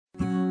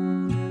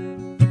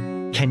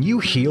Can you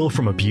heal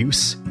from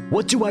abuse?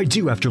 What do I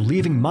do after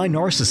leaving my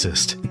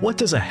narcissist? What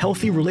does a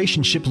healthy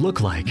relationship look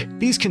like?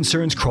 These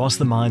concerns cross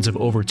the minds of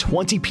over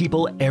 20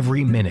 people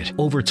every minute,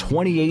 over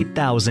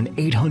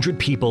 28,800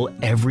 people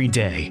every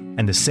day.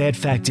 And the sad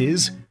fact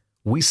is,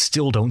 we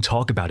still don't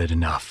talk about it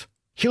enough.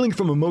 Healing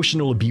from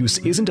emotional abuse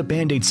isn't a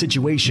band-aid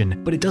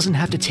situation, but it doesn't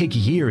have to take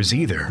years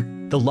either.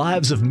 The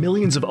lives of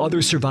millions of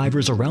other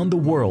survivors around the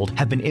world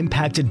have been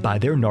impacted by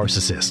their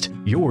narcissist.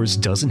 Yours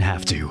doesn't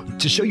have to.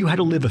 To show you how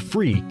to live a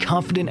free,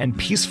 confident, and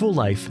peaceful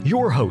life,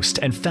 your host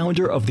and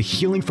founder of the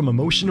Healing from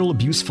Emotional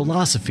Abuse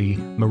philosophy,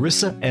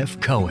 Marissa F.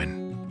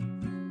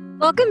 Cohen.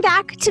 Welcome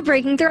back to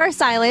Breaking Through Our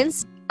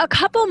Silence. A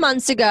couple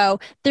months ago,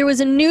 there was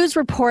a news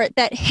report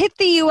that hit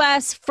the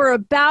U.S. for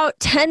about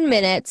 10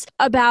 minutes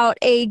about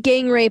a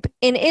gang rape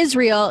in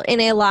Israel in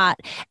Eilat.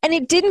 And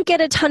it didn't get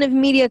a ton of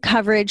media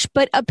coverage,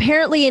 but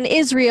apparently in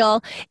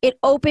Israel, it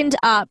opened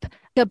up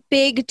a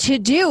big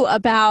to-do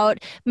about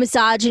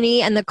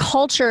misogyny and the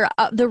culture,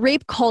 the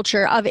rape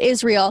culture of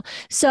Israel.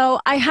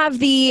 So I have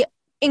the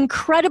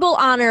incredible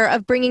honor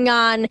of bringing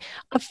on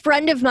a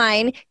friend of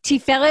mine,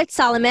 Tiferet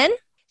Salomon.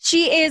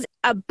 She is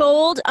a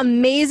bold,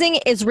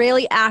 amazing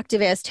Israeli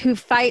activist who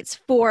fights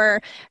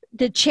for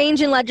the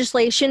change in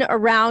legislation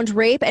around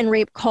rape and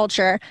rape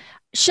culture.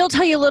 She'll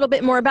tell you a little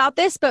bit more about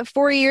this, but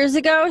 4 years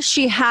ago,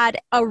 she had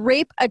a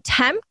rape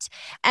attempt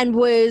and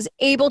was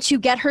able to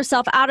get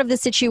herself out of the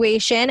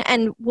situation,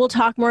 and we'll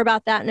talk more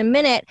about that in a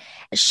minute.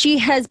 She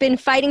has been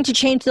fighting to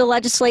change the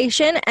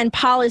legislation and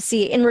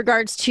policy in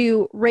regards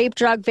to rape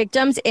drug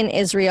victims in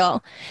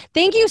Israel.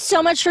 Thank you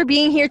so much for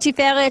being here,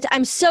 Tiferet.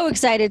 I'm so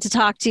excited to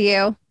talk to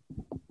you.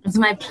 It's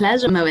my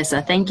pleasure,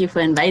 Marissa. Thank you for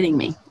inviting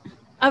me.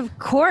 Of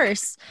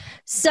course.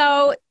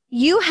 So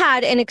you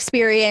had an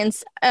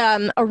experience,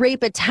 a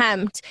rape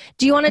attempt.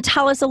 Do you want to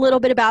tell us a little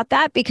bit about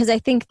that? Because I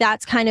think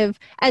that's kind of,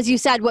 as you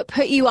said, what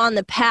put you on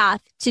the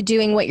path to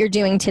doing what you're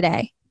doing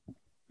today.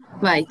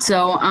 Right.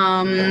 So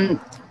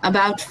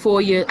about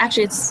 4 years,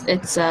 actually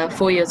it's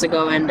 4 years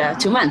ago and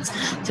 2 months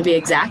to be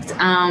exact.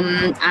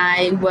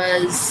 I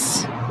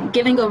was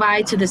giving a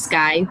ride to this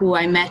guy who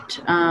I met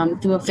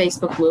through a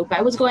Facebook group.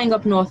 I was going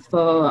up north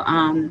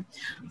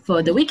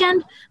for the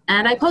weekend,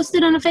 and I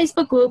posted on a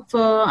Facebook group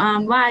for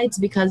rides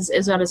because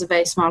Israel is a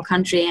very small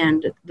country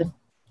and the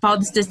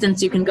farthest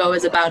distance you can go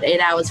is about 8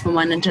 hours from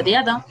one end to the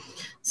other.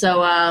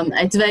 So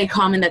it's very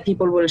common that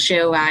people will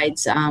share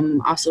rides,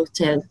 also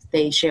till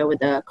they share with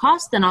the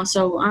cost, and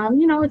also,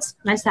 it's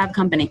nice to have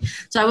company.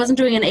 So I wasn't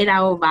doing an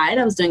 8-hour ride,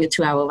 I was doing a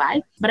 2-hour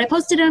ride. But I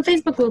posted in a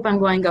Facebook group, I'm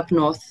going up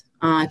north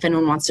if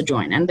anyone wants to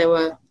join. And there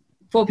were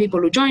 4 people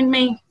who joined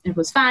me. It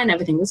was fine,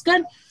 everything was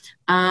good.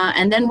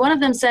 And then one of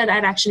them said,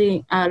 I'd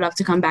actually love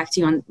to come back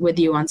to with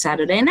you on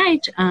Saturday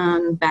night,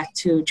 back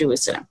to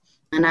Jerusalem.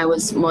 And I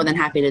was more than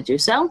happy to do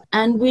so.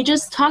 And we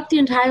just talked the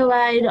entire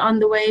ride on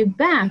the way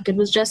back. It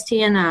was just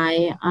he and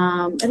I.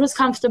 It was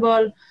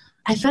comfortable.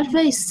 I felt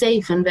very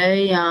safe and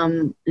very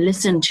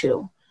listened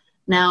to.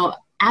 Now,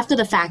 after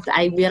the fact,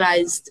 I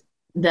realized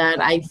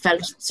that I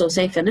felt so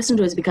safe and listened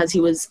to is because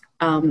he was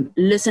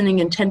listening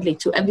intently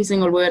to every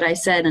single word I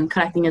said and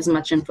collecting as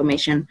much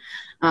information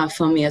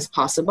from me as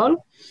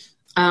possible.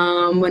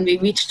 When we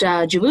reached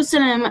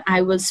Jerusalem,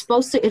 I was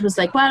supposed to, it was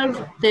like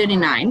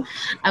 12:39.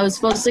 I was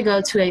supposed to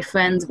go to a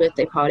friend's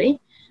birthday party.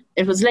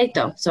 It was late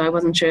though, so I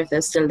wasn't sure if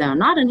they're still there or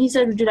not. And he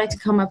said, would you like to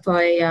come up for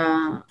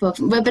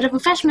a bit of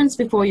refreshments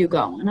before you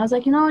go? And I was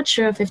like, you know what,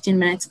 sure, 15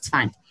 minutes, it's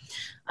fine.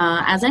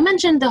 As I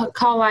mentioned, the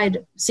car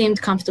ride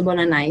seemed comfortable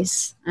and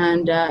nice,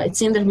 and it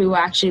seemed that we were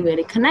actually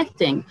really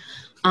connecting.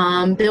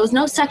 There was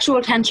no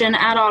sexual tension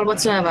at all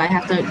whatsoever. I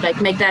have to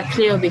make that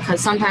clear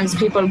because sometimes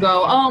people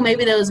go, oh,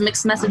 maybe there was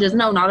mixed messages.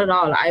 No, not at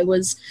all. I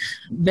was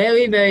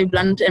very, very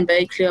blunt and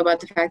very clear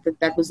about the fact that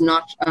that was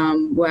not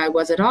where I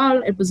was at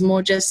all. It was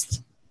more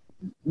just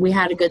we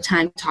had a good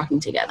time talking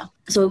together.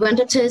 So we went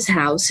up to his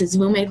house. His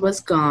roommate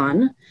was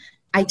gone.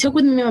 I took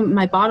with me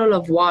my bottle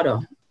of water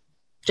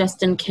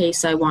just in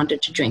case I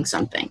wanted to drink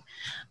something.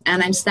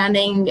 And I'm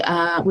standing,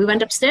 we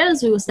went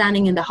upstairs, we were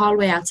standing in the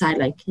hallway outside,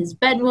 his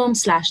bedroom /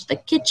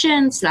 the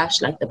kitchen /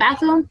 the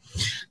bathroom.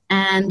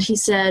 And he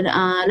said,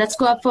 let's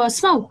go up for a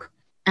smoke.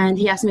 And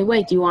he asked me,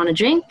 wait, do you want a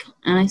drink?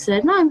 And I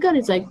said, no, I'm good.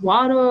 It's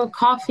water,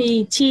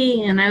 coffee,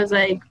 tea. And I was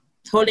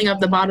holding up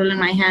the bottle in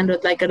my hand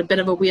with a bit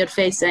of a weird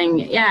face saying,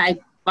 yeah, I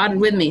brought it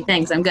with me.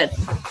 Thanks, I'm good.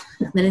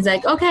 Then he's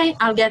like, okay,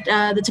 I'll get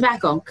the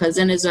tobacco. Because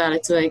in Israel,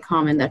 it's very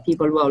common that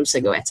people roll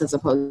cigarettes as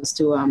opposed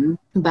to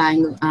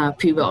buying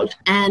pre-rolled.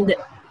 And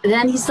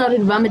then he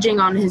started rummaging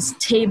on his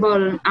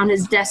table, on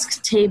his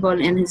desk table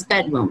in his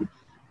bedroom,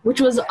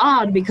 which was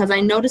odd because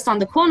I noticed on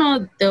the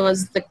corner there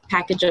was the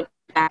package of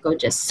tobacco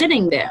just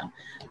sitting there.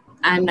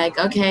 I'm like,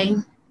 okay,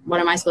 what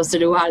am I supposed to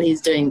do while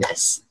he's doing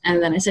this?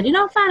 And then I said,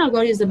 fine, I'll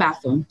go use the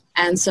bathroom.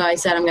 And so I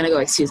said, I'm going to go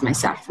excuse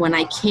myself. When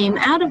I came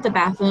out of the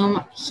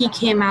bathroom, he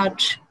came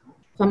out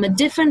from a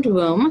different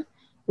room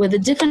with a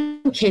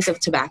different case of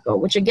tobacco,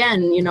 which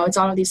again, it's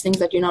all of these things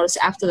that you notice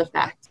after the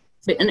fact.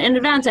 But in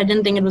advance, I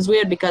didn't think it was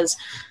weird because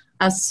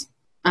us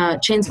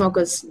chain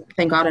smokers,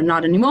 thank God, are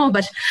not anymore,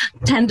 but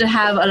tend to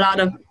have a lot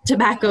of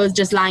tobaccos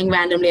just lying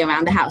randomly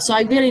around the house. So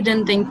I really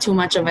didn't think too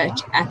much of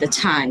it at the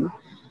time.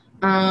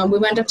 We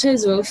went up to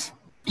his roof.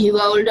 He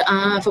rolled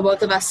for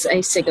both of us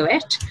a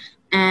cigarette,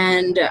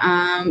 and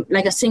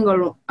like a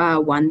single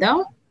one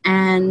though.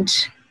 And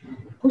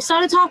we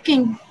started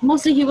talking.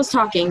 Mostly he was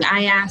talking.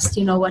 I asked,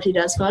 what he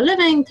does for a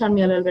living. Tell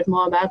me a little bit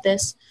more about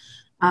this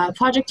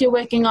project you're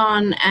working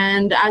on.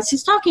 And as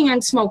he's talking,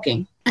 I'm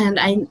smoking. And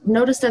I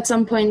noticed at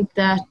some point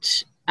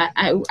that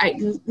I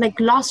like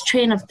lost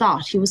train of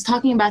thought. He was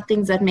talking about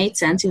things that made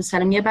sense. He was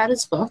telling me about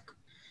his book.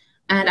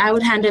 And I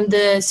would hand him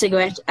the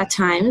cigarette at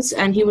times,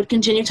 and he would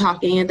continue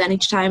talking. And then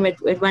each time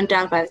it went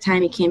out by the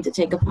time he came to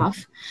take a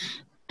puff.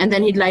 And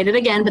then he'd light it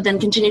again, but then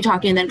continue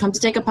talking, and then come to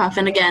take a puff.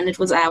 And again, it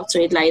was out, so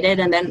he'd light it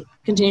and then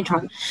continue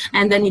talking.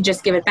 And then he'd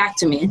just give it back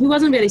to me. And he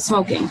wasn't really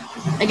smoking.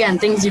 Again,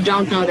 things you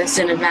don't notice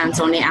in advance,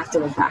 only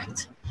after the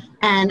fact.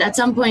 And at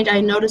some point,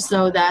 I noticed,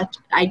 though, that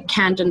I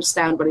can't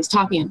understand what he's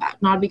talking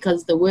about. Not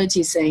because the words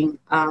he's saying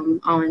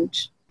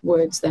aren't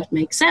words that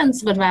make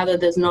sense, but rather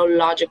there's no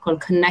logical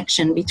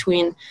connection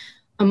between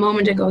a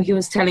moment ago he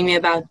was telling me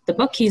about the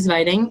book he's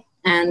writing,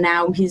 and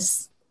now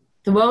he's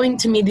throwing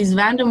to me these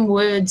random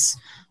words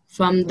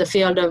from the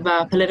field of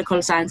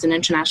political science and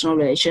international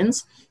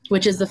relations,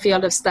 which is the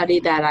field of study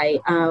that I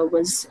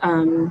was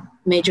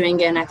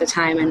majoring in at the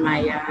time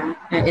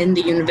in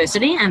the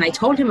university. And I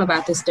told him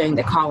about this during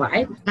the car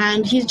ride.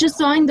 And he's just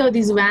throwing, though,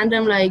 these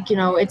random,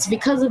 it's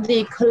because of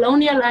the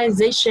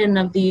colonialization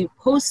of the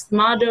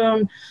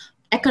postmodern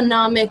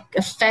economic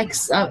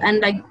effects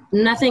and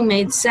nothing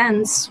made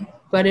sense,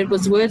 but it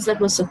was words that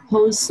were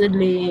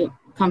supposedly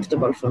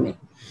comfortable for me.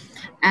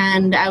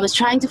 And I was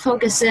trying to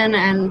focus in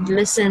and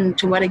listen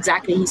to what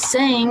exactly he's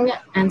saying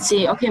and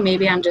see, okay,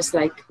 maybe I'm just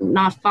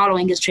not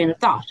following his train of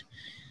thought.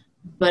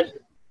 But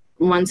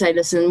once I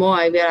listened more,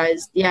 I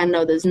realized,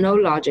 there's no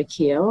logic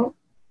here.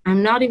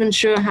 I'm not even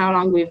sure how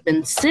long we've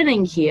been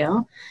sitting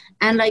here.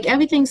 And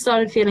everything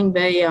started feeling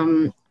very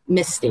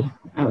misty,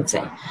 I would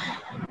say.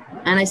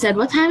 And I said,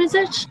 what time is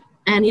it?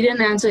 And he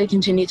didn't answer. He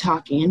continued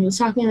talking. And he was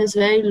talking in this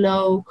very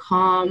low,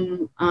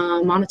 calm,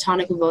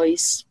 monotonic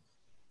voice.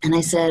 And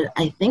I said,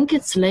 I think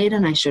it's late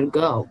and I should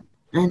go.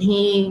 And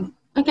he,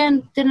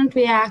 again, didn't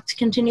react,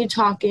 continued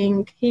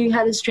talking. He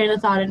had his train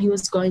of thought and he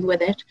was going with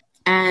it.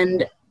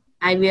 And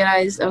I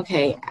realized,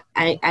 okay,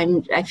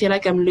 I feel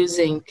like I'm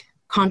losing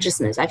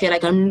consciousness. I feel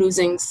like I'm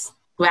losing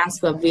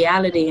grasp of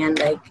reality,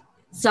 and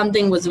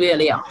something was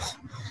really off.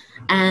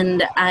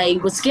 And I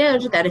was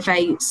scared that if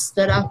I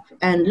stood up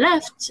and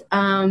left,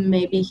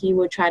 maybe he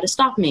would try to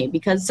stop me,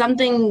 because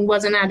something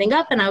wasn't adding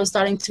up. And I was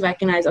starting to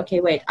recognize, okay,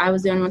 wait, I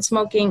was the only one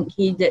smoking.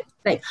 He did,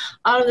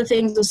 all of the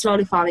things were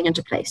slowly falling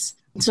into place.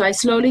 So I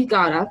slowly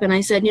got up and I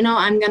said,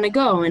 I'm going to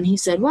go. And he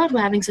said, what? We're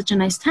having such a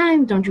nice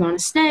time. Don't you want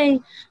to stay?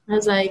 And I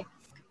was like,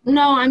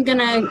 no, I'm going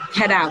to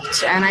head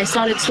out. And I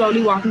started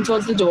slowly walking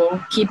towards the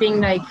door,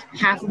 keeping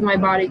half of my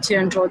body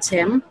turned towards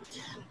him.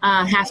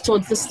 Half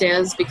towards the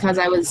stairs, because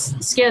I was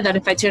scared that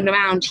if I turned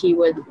around, he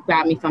would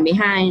grab me from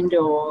behind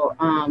or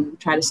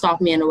try to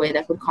stop me in a way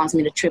that would cause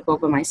me to trip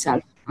over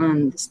myself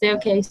on the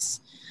staircase.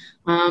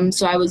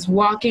 So I was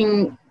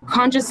walking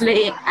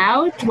consciously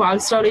out while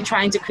slowly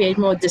trying to create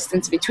more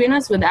distance between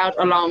us without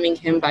alarming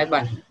him by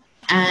running.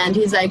 And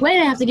he's like, wait,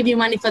 I have to give you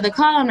money for the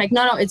car. I'm like,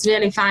 no, it's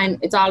really fine.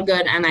 It's all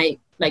good. And I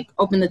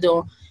opened the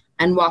door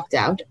and walked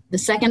out. The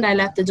second I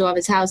left the door of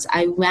his house,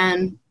 I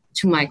ran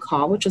to my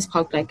car, which was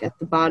parked at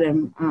the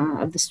bottom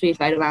of the street,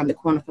 right around the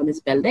corner from his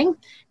building.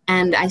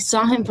 And I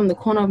saw him from the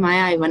corner of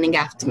my eye running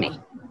after me.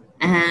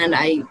 And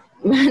I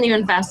ran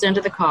even faster into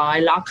the car. I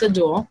locked the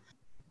door,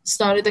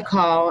 started the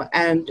car,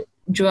 and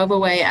drove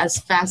away as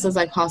fast as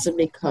I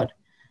possibly could.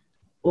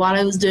 While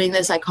I was doing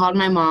this, I called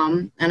my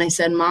mom and I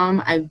said,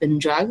 Mom, I've been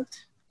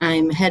drugged.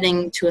 I'm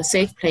heading to a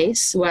safe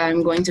place where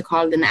I'm going to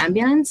call an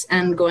ambulance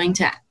and going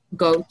to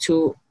go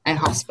to a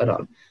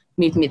hospital.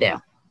 Meet me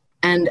there.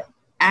 And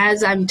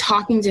as I'm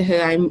talking to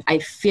her, I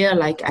feel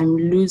like I'm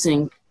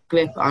losing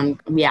grip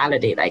on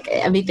reality.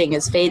 Everything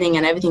is fading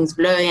and everything's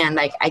blurry, and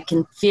I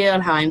can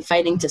feel how I'm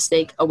fighting to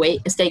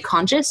stay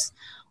conscious,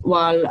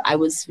 while I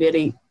was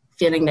really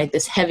feeling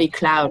this heavy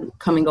cloud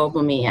coming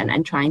over me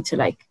and trying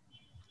to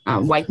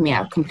wipe me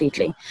out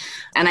completely.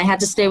 And I had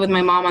to stay with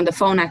my mom on the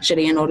phone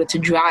actually in order to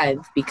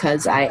drive,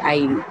 because I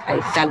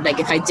felt like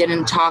if I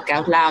didn't talk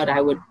out loud,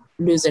 I would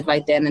lose it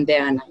right then and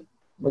there, and I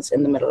was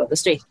in the middle of the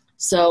street.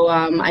 So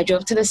I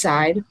drove to the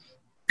side.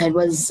 It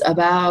was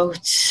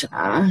about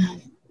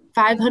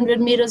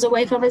 500 meters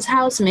away from his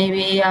house,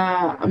 maybe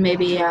a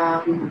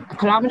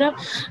kilometer,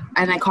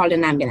 and I called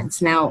an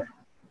ambulance. Now,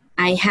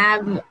 I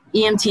have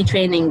EMT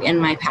training in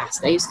my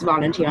past. I used to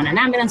volunteer on an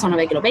ambulance on a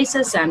regular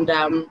basis, and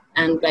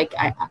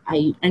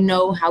I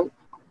know how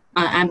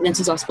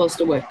ambulances are supposed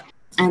to work.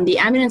 And the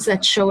ambulance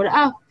that showed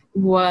up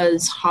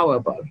was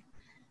horrible.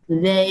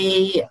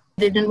 They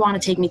didn't want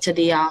to take me to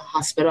the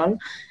hospital.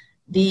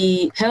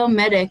 The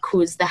paramedic,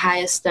 who's the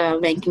highest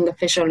ranking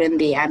official in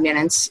the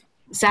ambulance,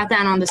 sat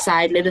down on the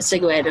side, lit a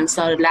cigarette, and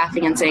started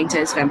laughing and saying to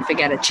his friend,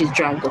 forget it, she's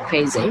drunk or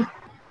crazy.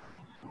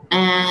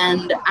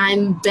 And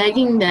I'm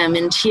begging them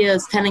in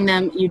tears, telling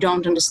them, you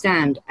don't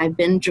understand. I've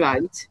been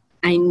drugged.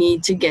 I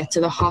need to get to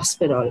the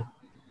hospital.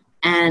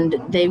 And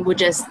they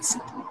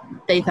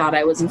thought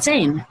I was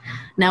insane.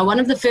 Now, one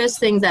of the first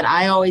things that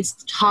I always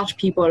taught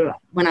people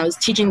when I was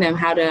teaching them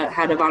how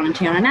to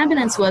volunteer in an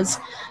ambulance was,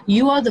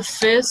 you are the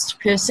first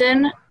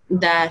person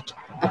that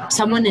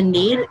someone in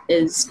need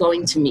is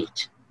going to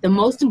meet. The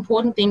most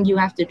important thing you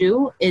have to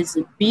do is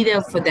be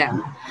there for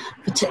them.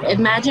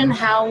 Imagine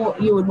how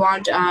you would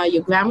want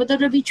your grandmother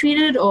to be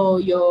treated, or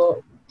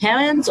your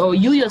parents, or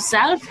you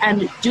yourself,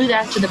 and do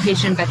that to the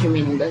patient that you're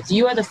meeting with.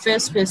 You are the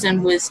first person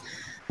who is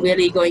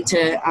really going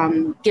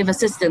to give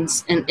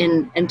assistance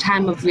in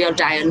time of real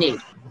dire need.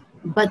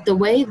 But the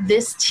way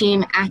this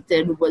team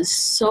acted was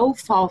so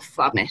far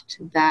from it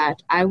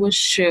that I was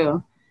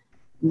sure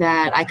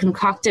that I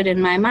concocted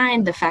in my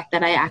mind the fact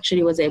that I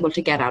actually was able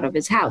to get out of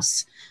his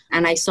house.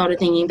 And I started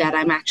thinking that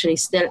I'm actually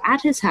still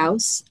at his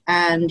house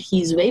and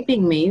he's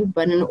raping me,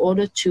 but in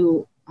order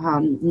to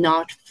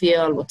not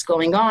feel what's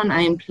going on,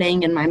 I am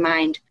playing in my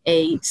mind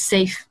a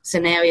safe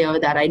scenario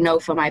that I know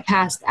from my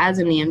past as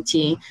an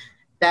EMT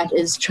that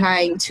is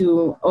trying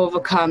to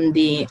overcome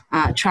the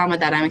trauma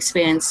that I'm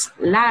experiencing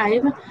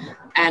live,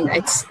 and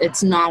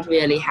it's not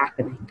really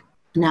happening.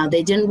 Now,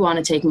 they didn't want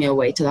to take me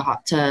away to the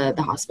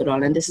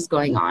hospital, and this is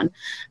going on.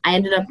 I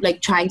ended up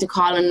trying to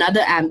call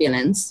another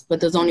ambulance, but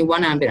there's only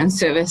one ambulance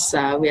service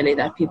really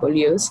that people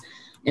use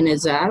in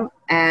Israel.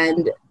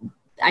 And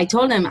I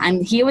told them,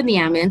 I'm here with the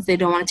ambulance. They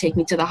don't want to take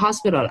me to the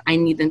hospital. I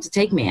need them to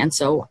take me. And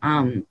so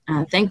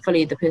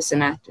thankfully, the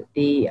person at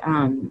the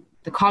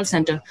call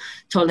center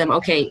told them,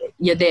 okay,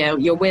 you're there,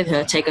 you're with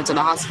her, take her to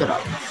the hospital.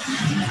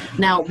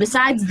 Now,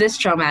 besides this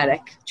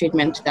traumatic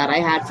treatment that I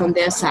had from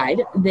their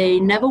side, they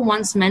never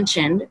once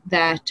mentioned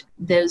that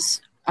there's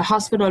a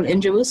hospital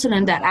in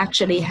Jerusalem that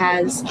actually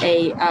has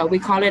we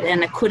call it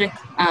an acoustic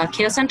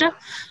care center.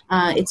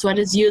 It's what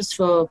is used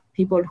for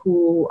people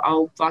who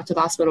are brought to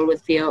the hospital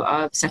with fear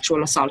of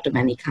sexual assault of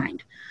any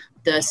kind.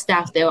 The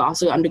staff there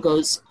also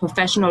undergoes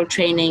professional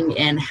training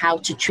in how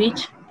to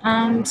treat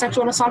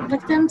sexual assault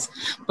victims,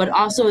 but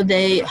also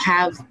they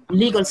have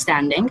legal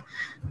standing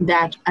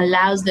that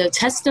allows their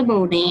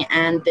testimony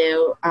and their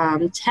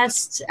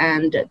tests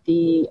and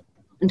the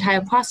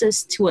entire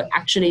process to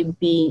actually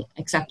be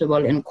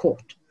acceptable in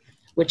court,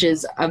 which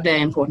is a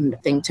very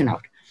important thing to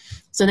note.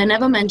 So they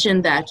never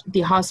mentioned that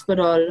the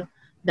hospital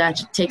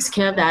that takes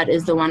care of that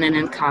is the one in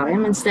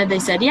Ein-Karim. Instead, they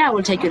said, yeah,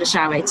 we'll take you to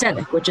Shaarei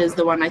Tzedek, which is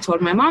the one I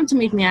told my mom to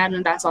meet me at,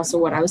 and that's also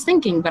what I was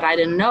thinking, but I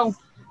didn't know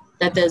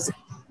that there's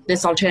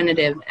this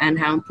alternative and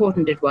how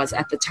important it was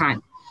at the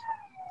time.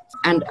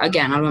 And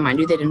again, I'll remind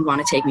you, they didn't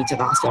want to take me to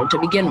the hospital to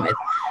begin with.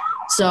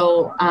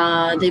 So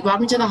they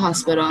brought me to the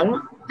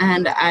hospital,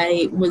 and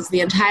I was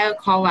the entire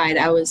car ride,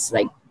 I was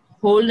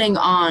holding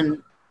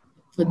on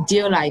for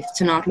dear life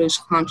to not lose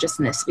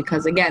consciousness,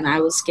 because again, I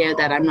was scared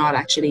that I'm not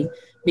actually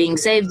being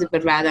saved,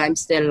 but rather I'm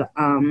still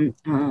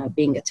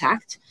being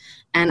attacked.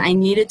 And I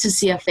needed to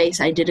see a face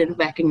I didn't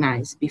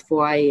recognize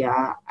before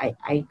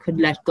I could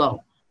let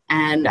go.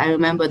 And I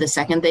remember the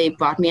second they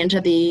brought me into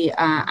the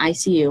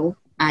ICU,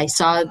 I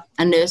saw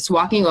a nurse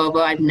walking over.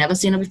 I'd never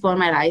seen her before in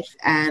my life,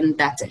 and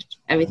that's it.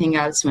 Everything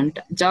else went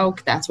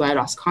dark. That's where I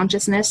lost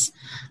consciousness.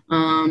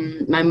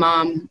 My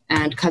mom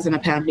and cousin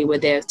apparently were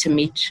there to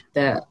meet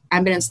the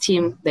ambulance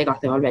team. They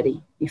got there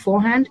already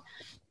beforehand.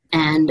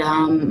 And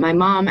my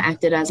mom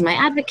acted as my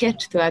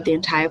advocate throughout the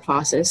entire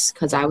process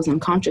because I was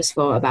unconscious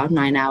for about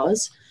 9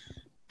 hours.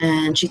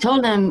 And she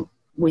told them,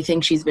 we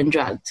think she's been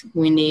drugged.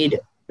 We need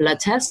blood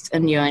tests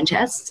and urine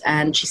tests.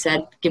 And she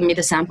said, give me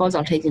the samples,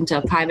 I'll take them to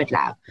a private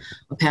lab.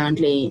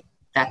 Apparently,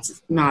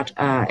 that's not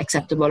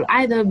acceptable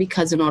either,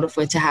 because in order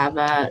for it to have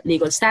a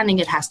legal standing,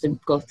 it has to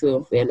go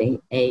through really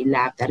a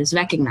lab that is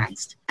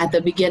recognized. At the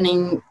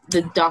beginning,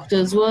 the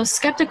doctors were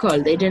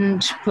skeptical. They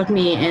didn't put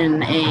me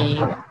in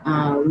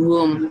a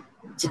room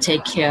to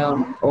take care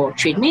or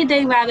treat me.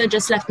 They rather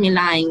just left me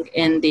lying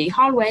in the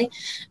hallway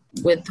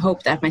with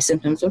hope that my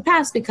symptoms would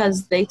pass,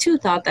 because they too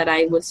thought that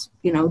I was,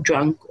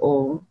 drunk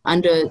or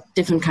under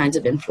different kinds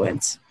of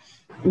influence.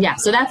 Yeah,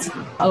 so that's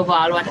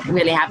overall what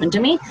really happened to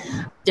me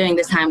during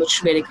this time,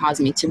 which really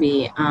caused me to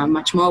be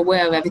much more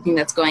aware of everything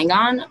that's going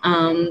on.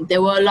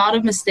 There were a lot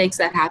of mistakes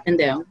that happened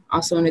there,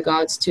 also in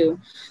regards to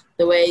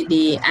the way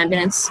the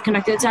ambulance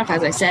conducted itself.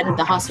 As I said,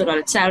 the hospital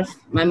itself,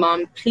 my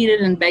mom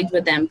pleaded and begged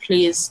with them,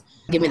 please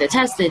give me the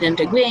test. They didn't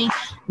agree.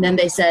 Then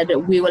they said,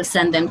 we will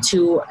send them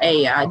to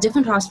a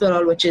different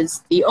hospital, which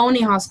is the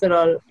only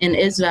hospital in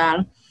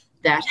Israel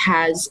that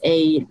has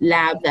a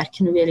lab that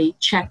can really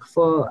check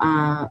for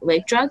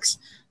rape drugs,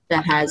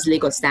 that has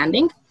legal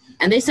standing.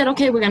 And they said,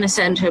 okay, we're going to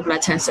send her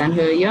blood tests and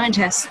her urine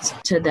tests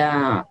to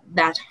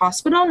that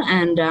hospital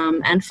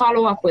and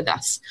follow up with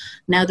us.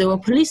 Now, there were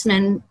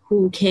policemen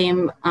who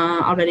came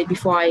already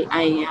before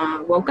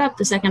I woke up.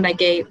 The second I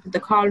gave the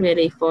call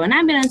really for an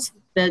ambulance,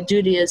 the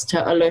duty is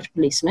to alert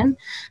policemen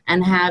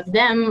and have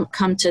them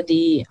come to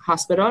the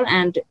hospital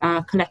and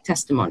collect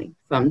testimony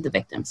from the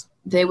victims.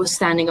 They were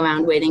standing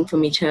around waiting for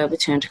me to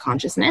return to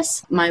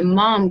consciousness. My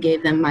mom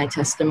gave them my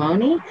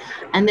testimony,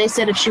 and they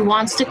said if she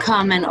wants to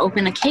come and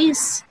open a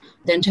case,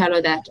 then tell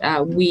her that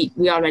we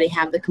already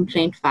have the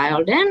complaint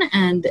filed in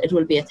and it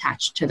will be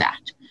attached to that.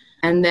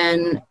 And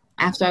then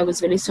after I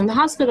was released from the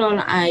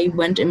hospital, I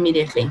went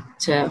immediately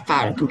to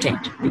file a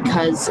complaint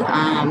because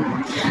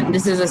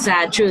this is a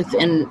sad truth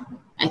in,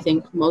 I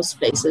think, most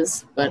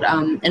places. But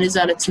in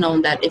Israel, it's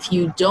known that if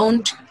you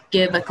don't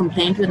give a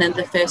complaint within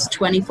the first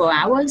 24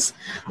 hours,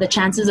 the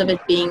chances of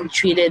it being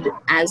treated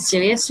as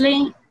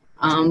seriously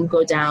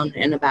go down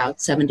in about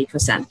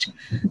 70%.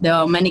 There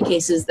are many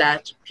cases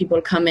that people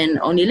come in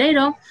only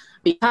later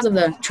because of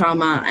the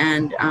trauma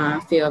and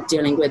fear of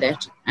dealing with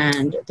it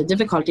and the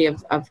difficulty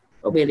of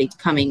really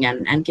coming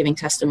and giving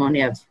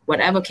testimony of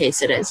whatever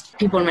case it is.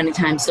 People many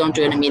times don't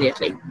do it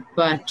immediately,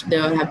 but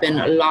there have been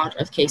a lot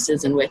of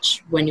cases in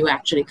which when you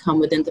actually come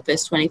within the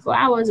first 24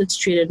 hours, it's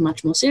treated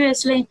much more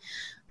seriously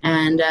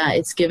and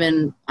it's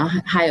given a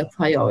higher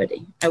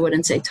priority. I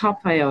wouldn't say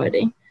top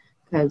priority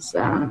because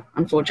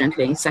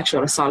unfortunately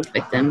sexual assault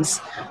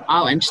victims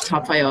aren't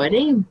top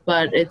priority,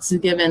 but it's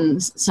given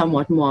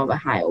somewhat more of a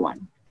higher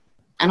one.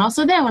 And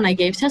also there, when I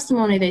gave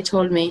testimony, they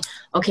told me,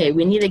 okay,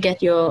 we need to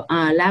get your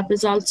lab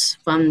results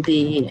from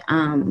the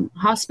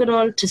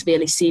hospital to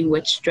really see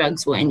which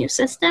drugs were in your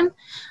system.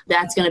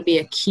 That's going to be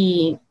a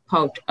key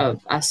part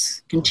of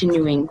us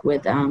continuing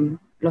with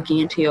looking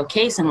into your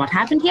case and what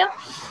happened here.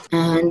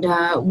 And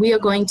we are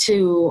going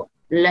to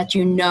let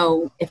you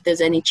know if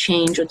there's any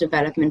change or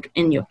development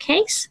in your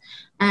case.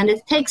 And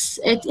it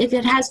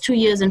has 2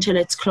 years until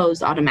it's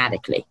closed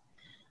automatically.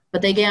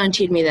 But they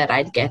guaranteed me that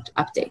I'd get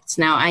updates.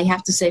 Now, I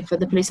have to say, for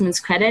the policeman's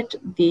credit,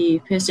 the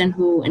person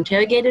who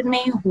interrogated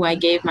me, who I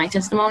gave my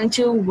testimony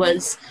to,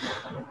 was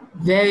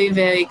very,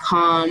 very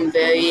calm,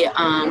 very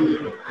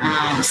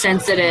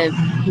sensitive.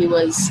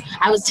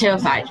 I was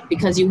terrified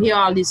because you hear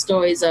all these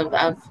stories of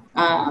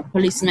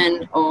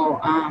policemen or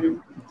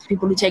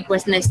people who take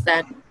witness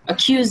that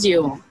accuse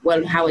you.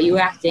 Well, how are you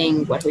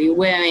acting? What were you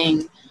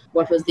wearing?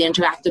 What was the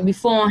interaction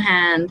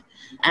beforehand?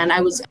 And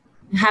I was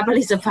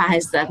happily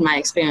surprised that my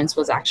experience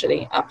was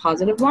actually a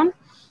positive one.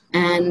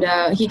 And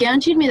he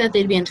guaranteed me that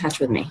they'd be in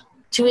touch with me.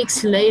 2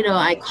 weeks later,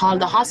 I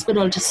called the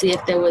hospital to see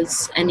if there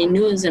was any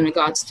news in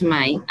regards to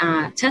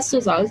my test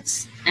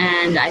results.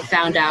 And I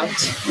found out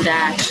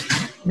that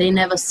they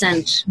never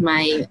sent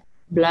my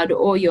blood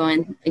or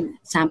urine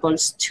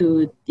samples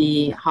to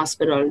the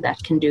hospital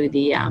that can do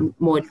the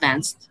more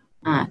advanced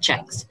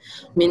checks.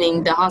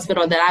 Meaning the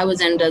hospital that I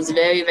was in does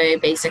very, very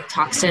basic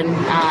toxin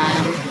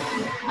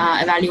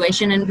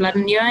evaluation in blood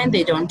and urine.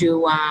 They don't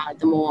do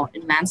the more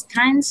advanced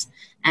kinds,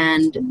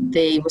 and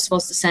they were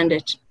supposed to send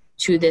it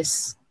to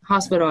this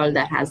hospital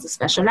that has the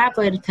special lab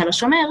for it, Tel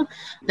HaShomer,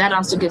 that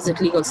also gives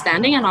it legal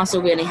standing and also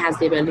really has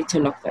the ability to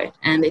look for it.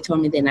 And they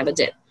told me they never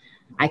did.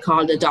 I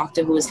called the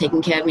doctor who was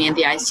taking care of me in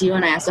the ICU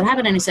and I asked what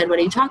happened, and he said, what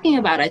are you talking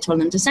about? I told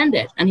them to send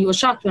it. And he was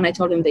shocked when I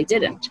told him they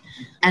didn't.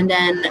 And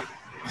then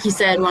he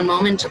said, one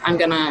moment, I'm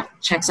going to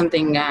check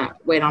something,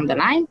 wait on the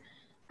line.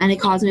 And he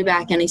calls me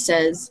back and he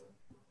says,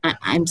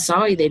 I'm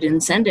sorry they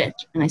didn't send it.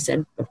 And I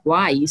said, but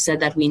why? You said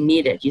that we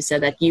need it. You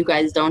said that you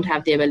guys don't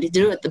have the ability to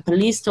do it. The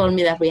police told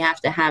me that we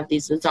have to have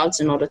these results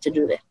in order to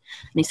do that.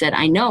 And he said,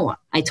 I know.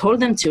 I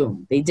told them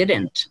to. They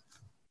didn't.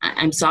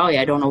 I'm sorry.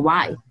 I don't know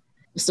why.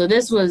 So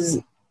this was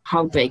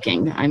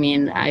heartbreaking. I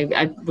mean,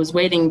 I was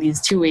waiting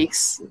these 2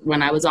 weeks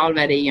when I was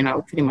already,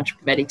 pretty much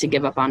ready to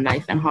give up on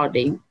life and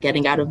hardly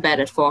getting out of bed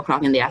at 4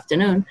 o'clock in the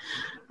afternoon.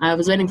 I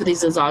was waiting for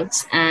these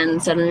results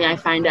and suddenly I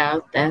find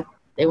out that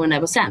they were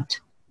never sent.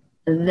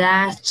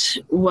 That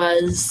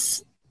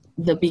was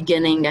the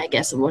beginning, I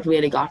guess, of what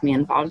really got me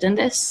involved in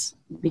this.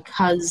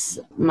 Because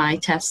my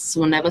tests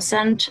were never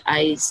sent,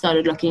 I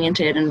started looking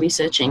into it and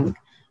researching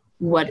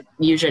what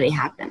usually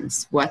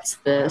happens. What's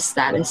the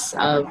status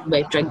of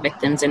rape drug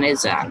victims in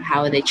Israel?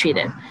 How are they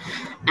treated?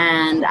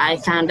 And I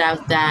found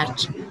out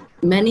that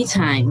many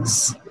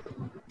times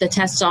the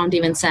tests aren't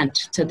even sent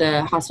to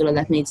the hospital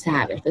that needs to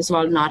have it. As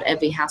well, not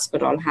every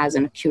hospital has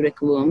an acute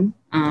room,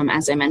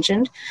 as I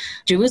mentioned.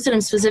 Jerusalem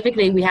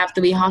specifically, we have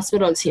 3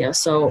 hospitals here.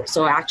 So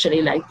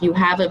actually, you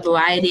have a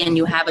variety and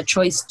you have a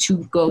choice to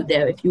go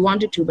there if you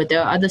wanted to. But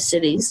there are other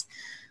cities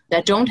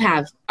that don't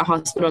have a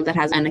hospital that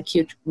has an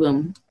acute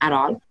room at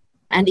all.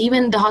 And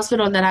even the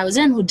hospital that I was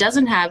in, who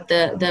doesn't have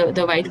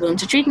the right room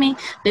to treat me,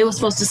 they were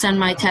supposed to send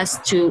my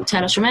test to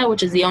Tel HaShomer,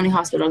 which is the only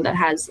hospital that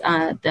has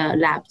the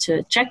lab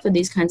to check for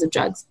these kinds of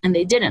drugs, and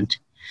they didn't.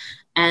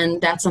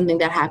 And that's something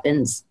that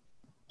happens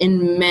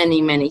in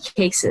many, many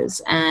cases.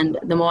 And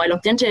the more I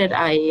looked into it,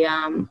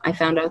 I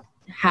found out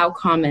how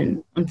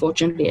common,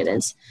 unfortunately, it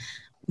is.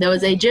 There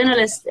was a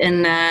journalist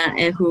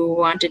who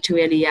wanted to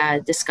really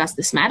discuss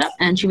this matter,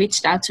 and she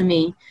reached out to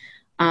me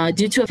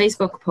due to a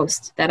Facebook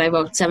post that I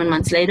wrote 7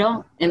 months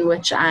later, in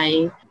which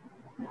I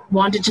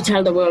wanted to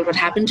tell the world what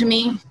happened to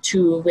me,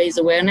 to raise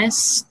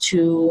awareness,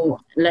 to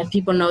let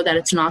people know that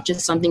it's not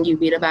just something you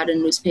read about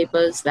in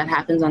newspapers that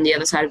happens on the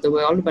other side of the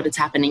world, but it's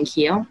happening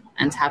here,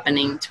 and it's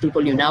happening to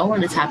people you know,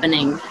 and it's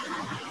happening,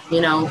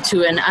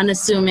 to an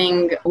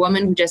unassuming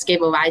woman who just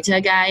gave a ride to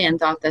a guy and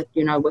thought that,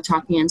 we're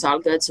talking and it's all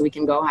good, so we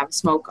can go have a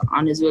smoke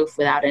on his roof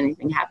without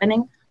anything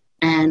happening.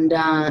 And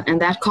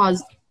that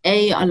caused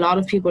a lot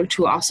of people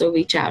to also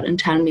reach out and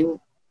tell me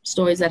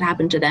stories that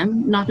happened to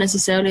them, not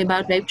necessarily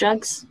about vape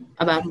drugs,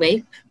 about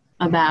rape,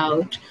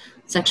 about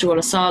sexual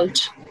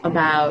assault,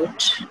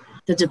 about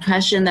the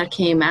depression that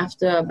came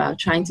after, about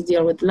trying to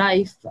deal with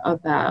life,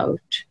 about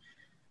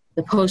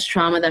the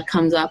post-trauma that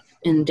comes up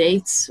in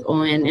dates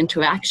or in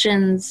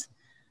interactions.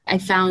 I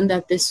found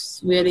that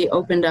this really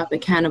opened up a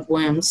can of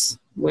worms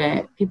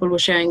where people were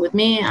sharing with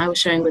me, I was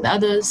sharing with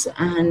others,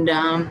 and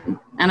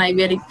I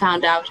really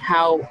found out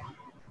how,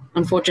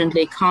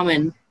 unfortunately,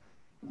 common,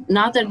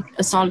 not that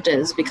assault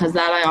is, because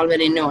that I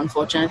already know,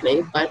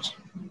 unfortunately, but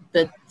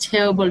the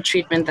terrible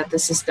treatment that the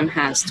system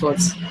has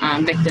towards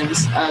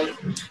victims of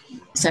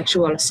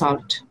sexual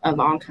assault of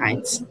all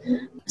kinds.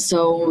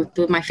 So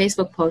through my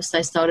Facebook post,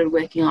 I started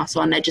working also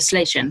on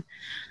legislation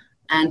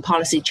and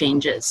policy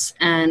changes.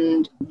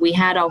 And we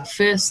had our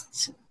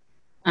first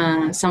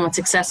somewhat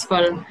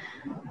successful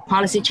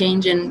policy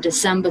change in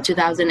December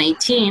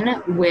 2018,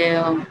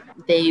 where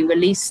they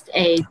released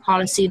a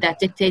policy that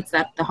dictates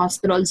that the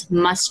hospitals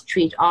must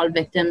treat all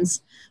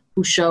victims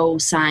who show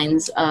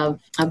signs of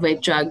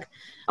rape drug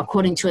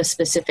according to a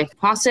specific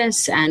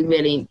process, and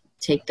really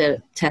take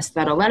the tests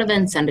that are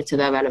relevant, send it to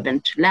the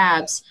relevant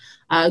labs,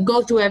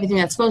 go through everything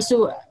that's supposed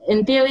to.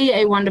 In theory,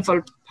 a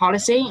wonderful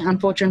policy.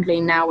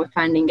 Unfortunately, now we're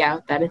finding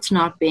out that it's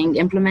not being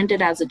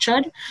implemented as it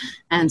should.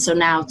 And so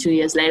now, 2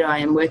 years later, I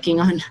am working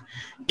on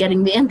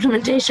getting the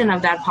implementation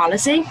of that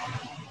policy.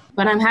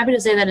 But I'm happy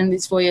to say that in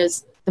these 4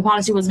 years, the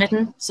policy was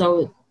written,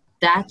 so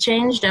that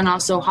changed. And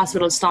also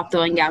hospitals stopped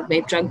throwing out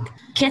vape drug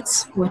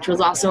kits, which was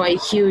also a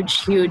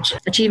huge, huge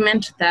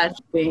achievement that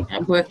we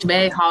worked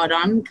very hard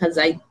on, because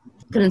I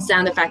couldn't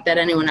stand the fact that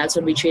anyone else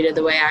would be treated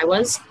the way I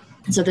was.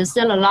 So there's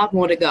still a lot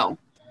more to go.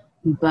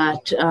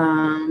 But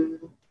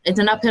it's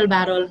an uphill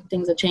battle.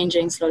 Things are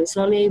changing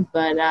slowly,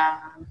 but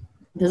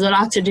there's a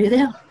lot to do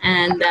there.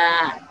 And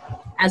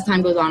as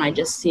time goes on, I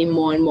just see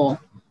more and more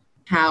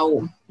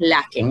how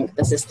lacking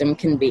the system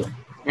can be.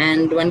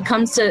 And when it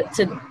comes to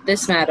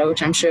this matter,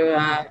 which I'm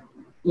sure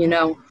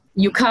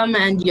you come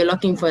and you're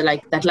looking for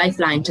like that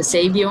lifeline to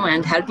save you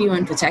and help you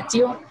and protect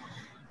you,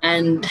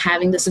 and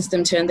having the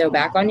system turn their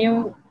back on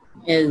you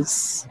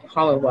is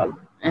horrible.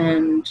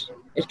 And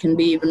it can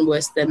be even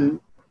worse than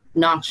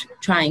not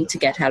trying to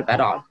get help at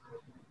all.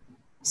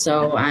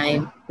 So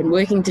I've been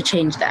working to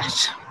change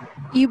that.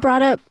 You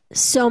brought up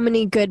so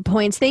many good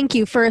points. Thank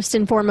you, first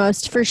and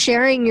foremost, for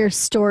sharing your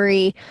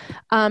story,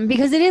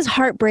 because it is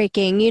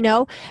heartbreaking.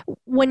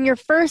 When your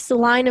first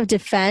line of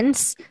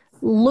defense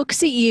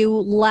looks at you,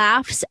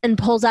 laughs, and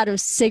pulls out a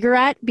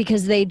cigarette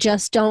because they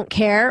just don't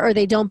care or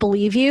they don't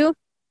believe you,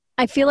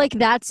 I feel like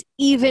that's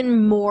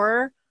even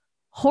more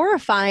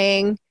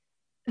horrifying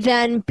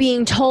than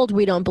being told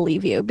we don't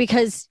believe you,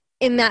 because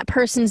in that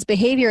person's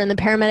behavior and the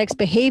paramedics'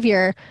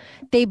 behavior,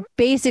 they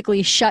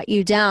basically shut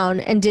you down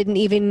and didn't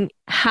even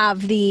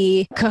have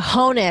the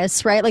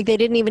cojones, right? Like they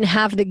didn't even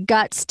have the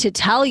guts to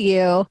tell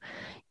you,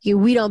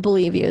 we don't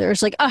believe you.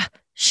 There's like,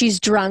 she's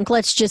drunk.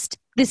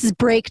 This is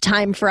break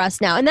time for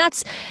us now. And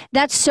that's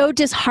so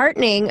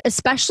disheartening,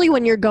 especially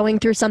when you're going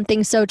through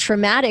something so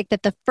traumatic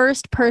that the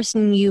first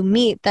person you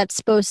meet that's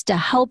supposed to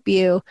help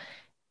you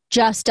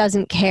just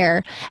doesn't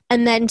care.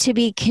 And then to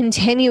be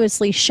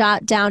continuously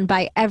shot down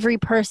by every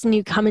person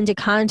you come into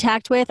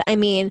contact with. I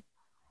mean,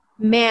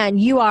 man,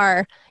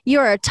 you're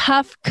a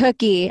tough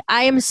cookie.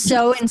 I am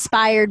so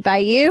inspired by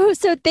you.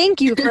 So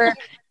thank you for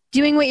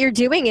doing what you're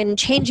doing and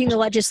changing the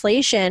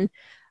legislation.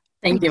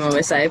 Thank you,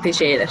 Melissa. I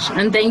appreciate it.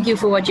 And thank you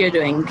for what you're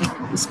doing.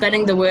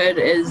 Spreading the word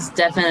is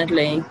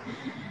definitely,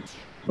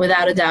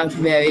 without a doubt,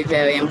 very,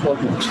 very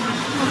important.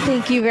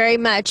 Thank you very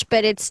much.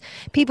 But it's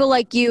people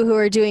like you who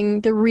are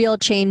doing the real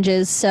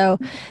changes. So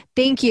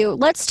thank you.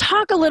 Let's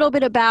talk a little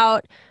bit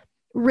about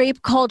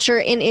rape culture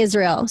in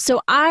Israel.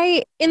 So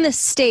in the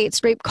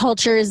States, rape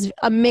culture is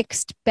a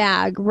mixed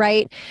bag,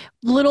 right?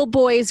 Little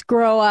boys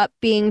grow up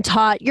being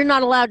taught, you're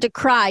not allowed to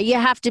cry, you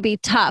have to be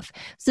tough.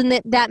 So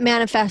that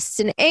manifests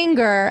in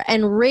anger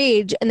and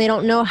rage, and they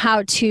don't know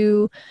how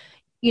to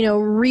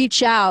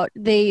reach out.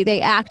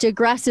 They act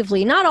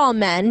aggressively. Not all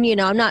men,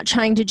 I'm not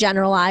trying to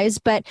generalize,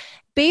 but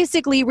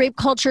basically rape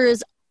culture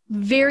is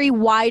very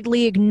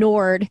widely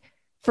ignored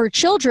for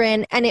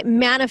children, and it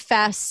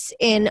manifests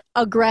in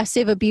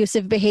aggressive,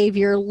 abusive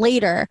behavior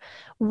later.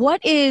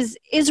 What is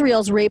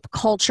Israel's rape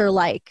culture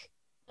like?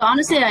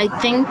 Honestly, I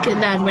think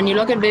that when you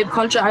look at rape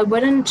culture, I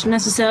wouldn't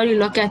necessarily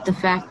look at the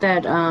fact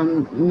that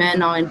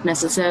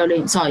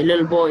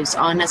little boys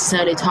aren't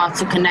necessarily taught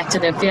to connect to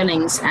their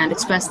feelings and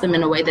express them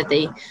in a way that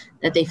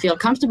they feel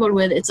comfortable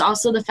with. It's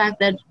also the fact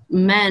that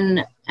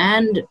men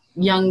and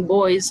young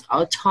boys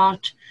are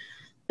taught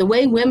the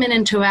way women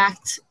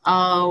interact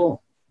are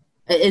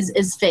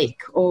is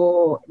fake,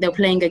 or they're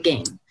playing a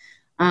game.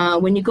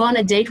 When you go on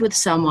a date with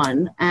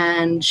someone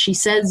and she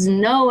says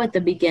no at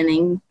the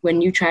beginning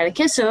when you try to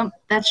kiss her,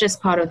 that's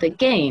just part of the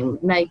game.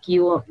 Like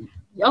so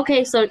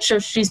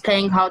she's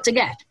playing hard to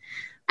get.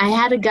 I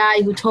had a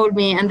guy who told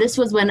me, and this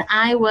was when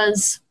I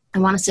was, I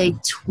want to say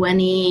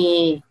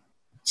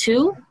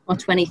 22 or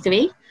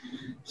 23.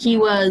 He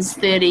was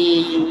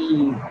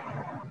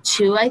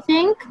 32, I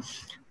think,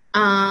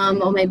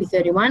 or maybe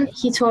 31.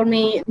 He told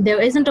me, there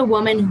isn't a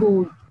woman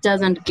who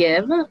doesn't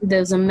give.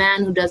 There's a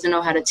man who doesn't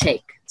know how to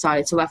take.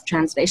 Sorry, it's a rough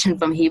translation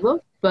from Hebrew.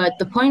 But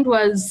the point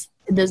was,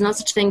 there's no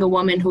such thing a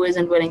woman who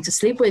isn't willing to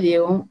sleep with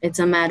you. It's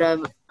a matter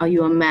of, are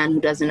you a man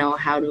who doesn't know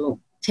how to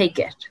take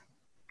it?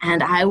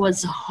 And I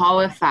was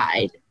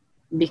horrified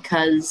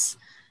because,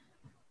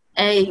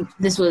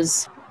 this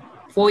was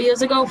 5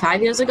 years ago,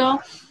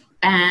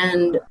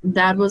 and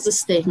that was a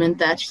statement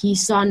that he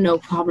saw no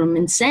problem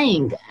in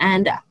saying.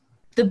 And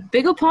the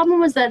bigger problem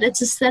was that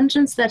it's a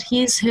sentence that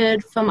he's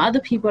heard from other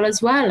people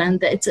as well,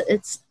 and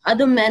it's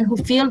other men who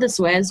feel this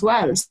way as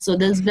well. So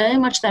there's very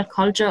much that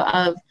culture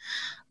of,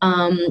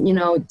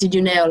 did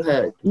you nail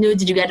her? No,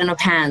 did you get in her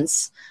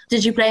pants?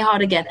 Did you play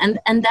hard to get?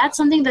 And that's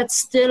something that's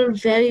still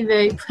very,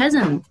 very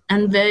present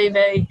and very,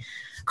 very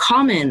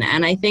common.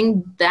 And I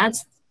think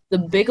that's the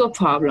bigger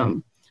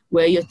problem,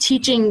 where you're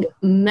teaching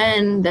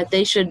men that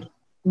they should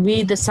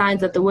read the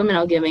signs that the women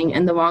are giving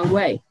in the wrong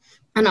way.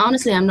 And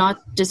honestly, I'm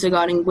not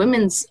disregarding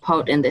women's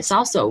part in this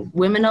also.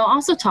 Women are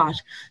also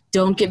taught,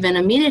 don't give in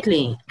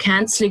immediately.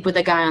 Can't sleep with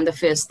a guy on the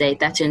first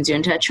date. That turns you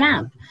into a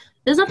tramp.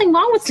 There's nothing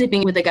wrong with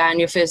sleeping with a guy on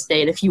your first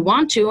date if you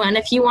want to, and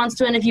if he wants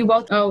to, and if you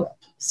both are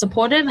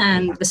supportive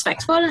and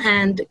respectful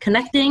and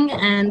connecting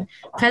and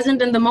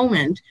present in the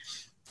moment.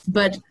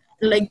 But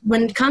like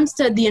when it comes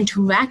to the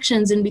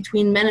interactions in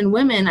between men and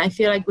women, I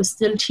feel like we're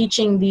still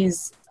teaching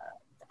these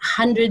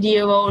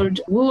 100-year-old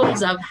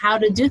rules of how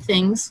to do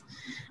things.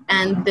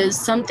 And there's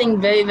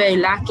something very, very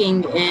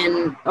lacking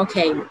in,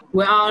 okay,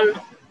 we're all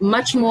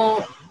much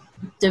more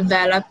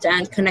developed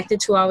and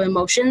connected to our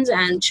emotions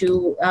and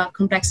to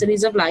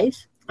complexities of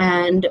life.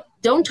 And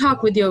don't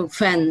talk with your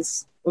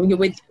friends,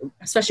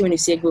 especially when you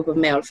see a group of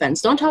male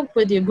friends. Don't talk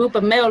with your group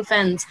of male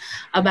friends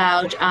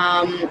about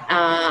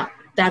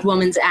that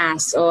woman's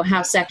ass, or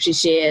how sexy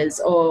she is,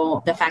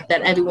 or the fact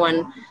that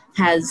everyone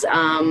has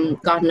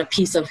gotten a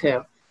piece of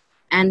her.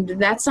 And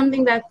that's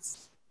something that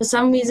for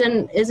some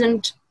reason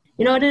isn't,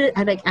 you know what it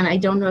is? And I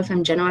don't know if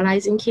I'm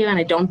generalizing here, and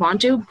I don't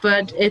want to,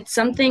 but it's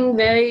something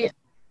very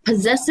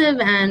possessive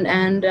and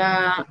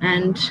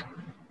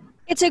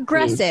it's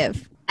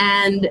aggressive.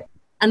 And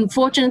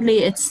unfortunately,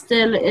 it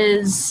still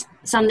is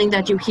something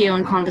that you hear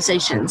in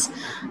conversations.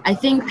 I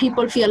think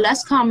people feel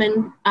less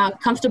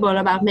comfortable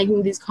about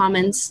making these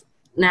comments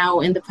now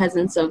in the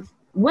presence of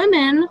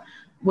women,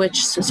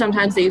 which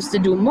sometimes they used to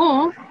do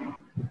more,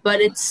 but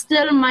it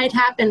still might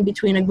happen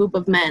between a group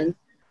of men,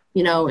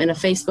 in a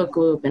Facebook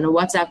group, in a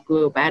WhatsApp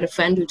group. I had a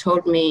friend who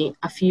told me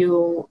a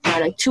few,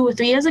 2 or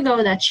 3 years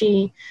ago, that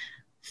she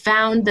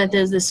found that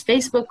there's this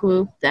Facebook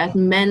group that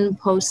men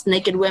post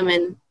naked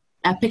women,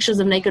 pictures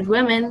of naked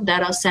women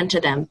that are sent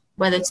to them,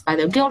 whether it's by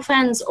their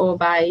girlfriends or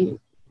by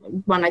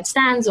one-night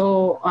stands,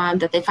 or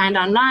that they find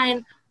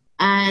online.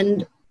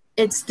 And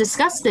it's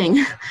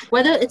disgusting.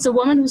 Whether it's a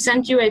woman who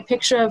sent you a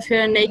picture of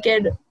her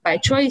naked by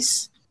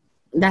choice,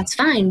 that's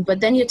fine. But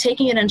then you're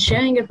taking it and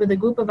sharing it with a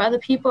group of other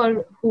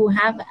people who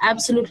have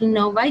absolutely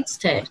no rights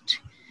to it.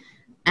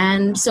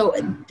 And so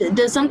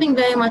there's something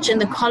very much in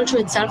the culture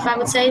itself, I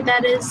would say,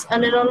 that is a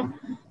little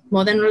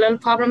more than a little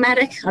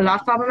problematic, a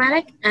lot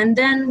problematic. And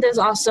then there's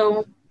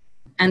also,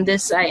 and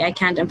this I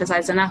can't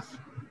emphasize enough,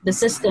 the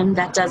system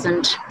that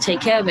doesn't take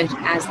care of it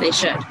as they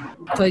should.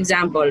 For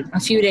example, a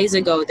few days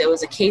ago, there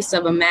was a case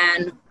of a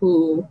man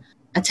who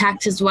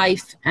attacked his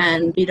wife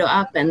and beat her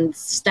up and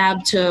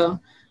stabbed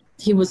her.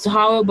 He was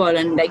horrible,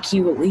 and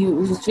he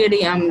was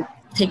really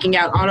taking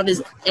out all of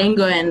his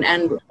anger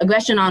and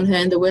aggression on her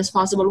in the worst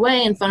possible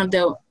way in front of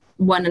the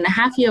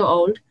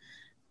 1.5-year-old.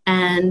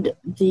 And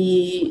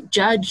the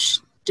judge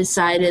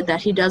decided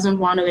that he doesn't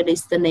want to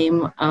release the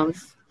name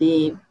of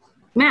the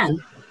man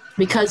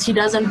because he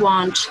doesn't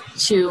want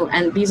to,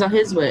 and these are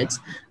his words,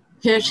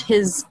 hurt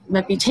his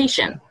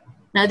reputation.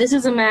 Now, this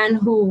is a man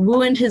who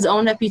ruined his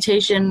own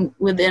reputation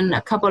within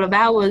a couple of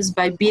hours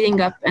by beating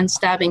up and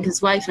stabbing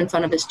his wife in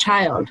front of his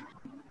child.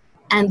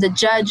 And the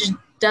judge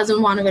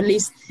doesn't want to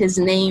release his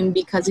name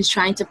because he's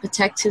trying to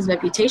protect his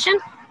reputation.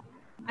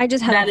 I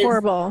just had a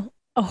horrible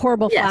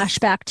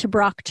flashback to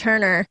Brock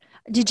Turner.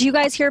 Did you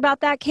guys hear about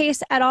that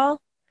case at all?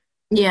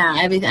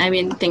 Yeah,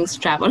 things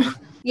travel.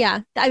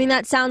 Yeah,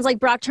 that sounds like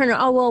Brock Turner.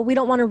 Oh, well, we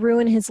don't want to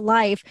ruin his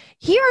life.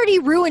 He already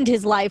ruined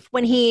his life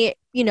when he,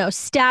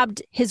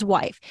 stabbed his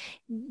wife.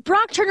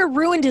 Brock Turner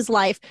ruined his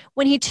life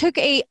when he took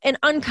an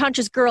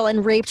unconscious girl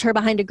and raped her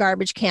behind a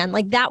garbage can.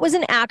 Like, that was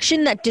an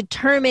action that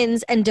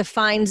determines and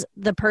defines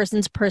the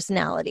person's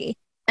personality.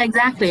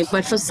 Exactly.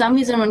 But for some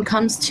reason, when it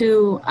comes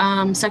to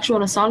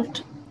sexual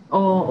assault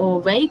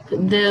or rape,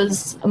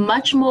 there's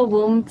much more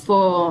room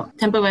for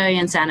temporary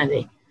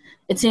insanity.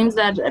 it seems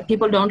that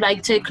people don't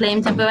like to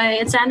claim temporary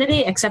insanity,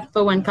 except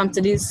for when it comes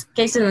to these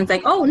cases. And it's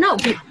like, oh, no,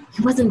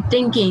 he wasn't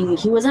thinking.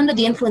 He was under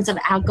the influence of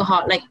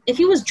alcohol. Like, if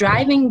he was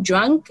driving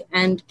drunk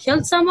and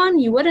killed someone,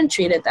 you wouldn't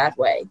treat it that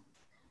way.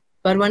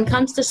 But when it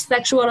comes to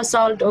sexual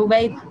assault or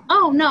rape,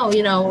 oh, no,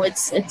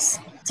 it's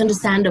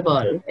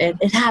understandable.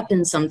 It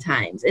happens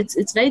sometimes.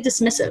 It's very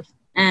dismissive.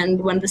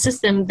 And when the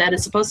system that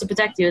is supposed to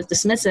protect you is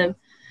dismissive,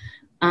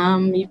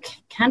 you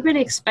can't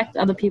really expect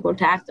other people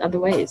to act other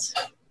ways.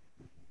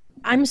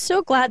 I'm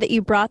so glad that you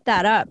brought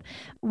that up.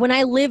 When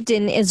I lived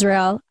in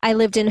Israel, I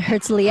lived in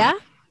Herzliya.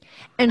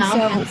 And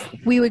so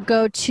we would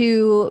go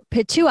to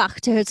Pituach,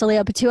 to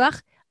Herzliya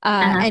Pituach,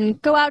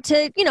 and go out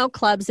to,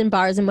 clubs and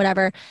bars and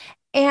whatever.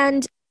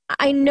 And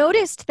I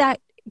noticed that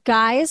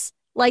guys,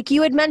 like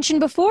you had mentioned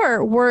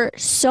before, were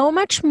so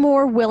much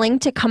more willing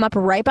to come up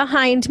right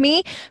behind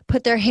me,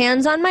 put their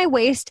hands on my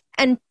waist,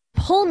 and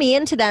pull me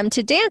into them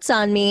to dance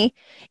on me,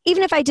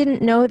 even if I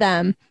didn't know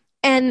them.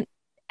 And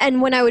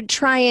when I would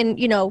try and,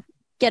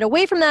 get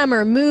away from them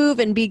or move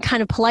and be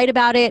kind of polite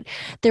about it,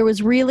 there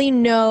was really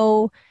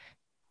no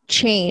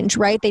change,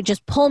 right? They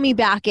just pull me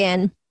back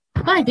in.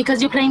 Right,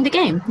 because you're playing the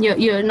game.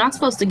 You're not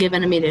supposed to give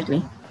in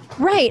immediately.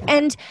 Right.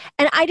 And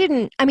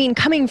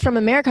coming from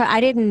America,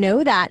 I didn't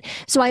know that.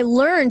 So I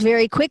learned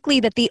very quickly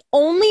that the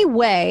only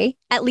way,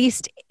 at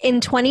least in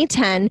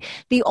 2010,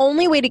 the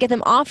only way to get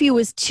them off you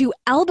was to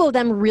elbow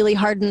them really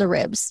hard in the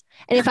ribs.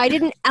 And if I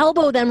didn't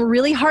elbow them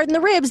really hard in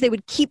the ribs, they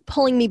would keep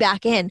pulling me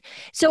back in.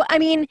 So,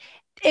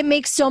 it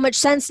makes so much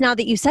sense now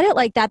that you said it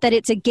like that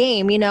it's a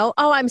game, oh,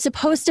 I'm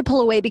supposed to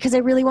pull away because I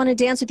really want to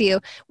dance with you,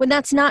 when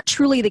that's not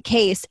truly the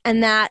case.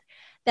 And that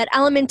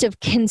element of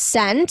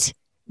consent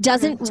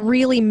doesn't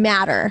really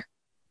matter.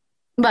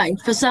 Right.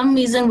 For some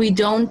reason, we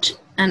don't,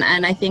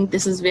 and I think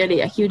this is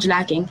really a huge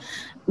lacking,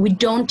 we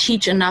don't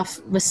teach enough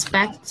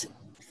respect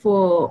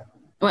for,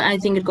 well, I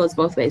think it goes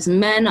both ways.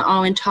 Men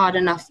aren't taught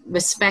enough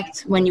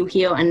respect when you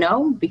hear a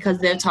no, because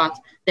they're taught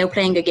they're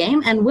playing a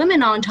game, and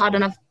women aren't taught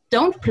enough,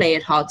 don't play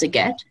it hard to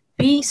get.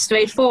 Be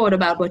straightforward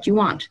about what you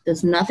want.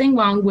 There's nothing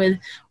wrong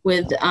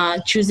with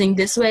choosing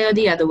this way or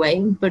the other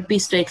way, but be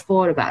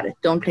straightforward about it.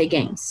 Don't play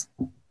games.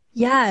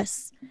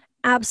 Yes.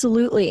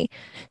 Absolutely.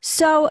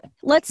 So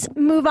let's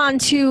move on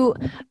to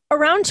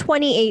around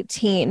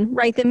 2018,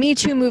 right? The Me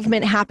Too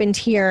movement happened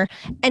here,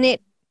 and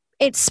it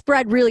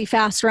spread really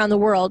fast around the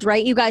world,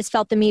 right? You guys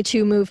felt the Me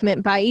Too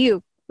movement by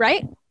you,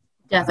 right?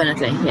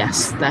 Definitely,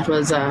 yes. That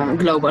was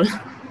global.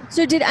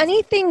 So did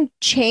anything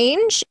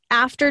change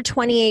after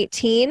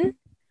 2018?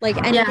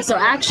 Yeah, so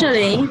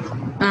actually,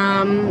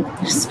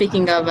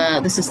 speaking of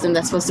the system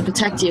that's supposed to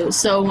protect you,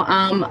 so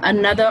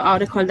another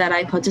article that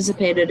I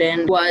participated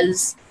in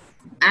was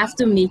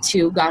after Me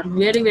Too got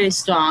really, really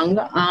strong.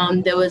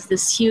 There was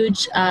this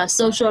huge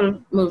social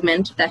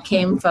movement that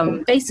came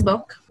from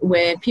Facebook,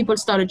 where people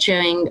started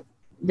sharing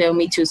their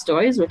Me Too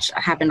stories, which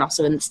happened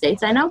also in the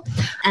States, I know.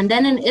 And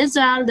then in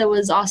Israel, there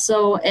was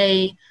also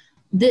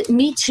the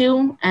Me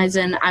Too, as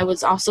in I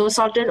was also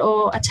assaulted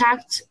or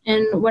attacked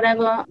in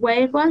whatever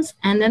way it was.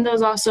 And then there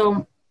was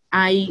also,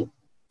 I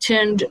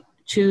turned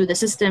to the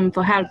system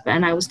for help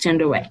and I was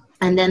turned away.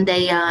 And then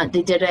they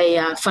did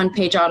a front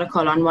page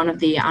article on on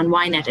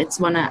Ynet. It's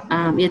one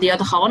of the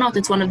other Haronot.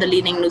 It's one of the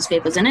leading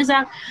newspapers in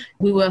Israel.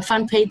 We were a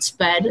front page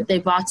spread. They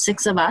brought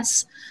 6 of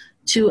us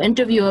to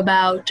interview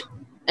about.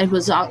 It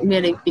was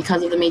really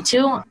because of the Me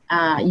Too.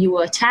 You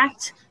were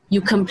attacked, you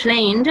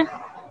complained,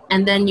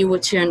 and then you were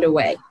turned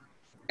away.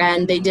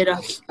 And they did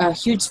a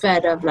huge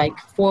spread of 4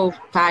 or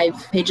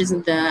 5 pages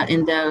in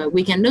the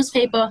weekend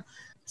newspaper,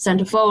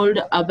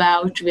 Centerfold,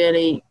 about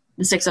really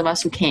the 6 of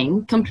us who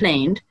came,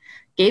 complained,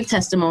 gave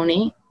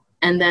testimony,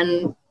 and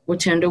then were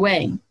turned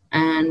away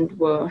and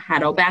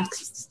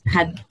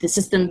had the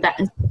system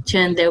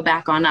turned their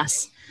back on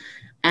us.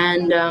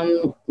 And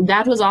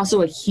that was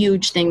also a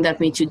huge thing that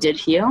Me Too did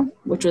here,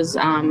 which was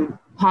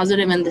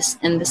positive in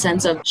the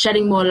sense of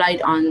shedding more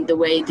light on the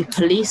way the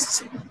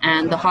police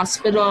and the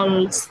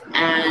hospitals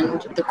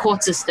and the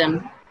court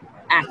system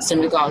acts in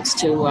regards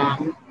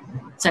to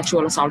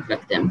sexual assault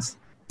victims.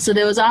 So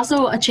there was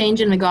also a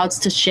change in regards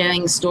to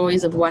sharing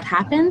stories of what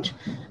happened,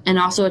 and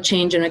also a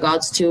change in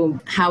regards to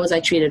how was I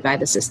treated by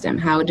the system?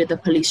 How did the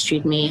police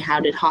treat me?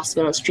 How did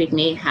hospitals treat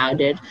me? How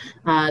did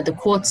the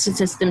court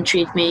system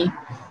treat me?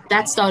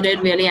 That started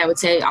really, I would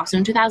say, also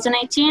in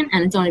 2018,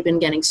 and it's only been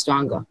getting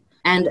stronger.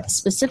 And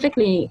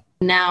specifically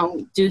now,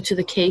 due to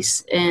the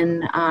case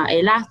in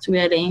Eilat,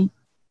 really,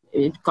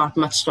 it got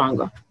much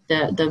stronger.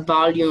 The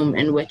volume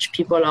in which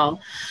people are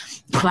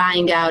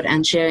crying out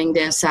and sharing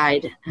their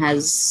side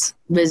has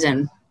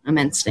risen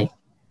immensely.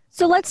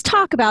 So let's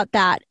talk about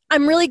that.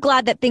 I'm really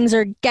glad that things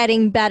are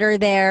getting better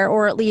there,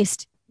 or at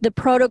least the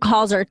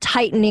protocols are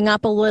tightening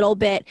up a little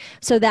bit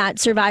so that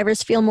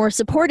survivors feel more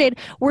supported.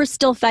 We're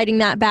still fighting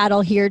that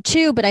battle here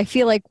too, but I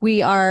feel like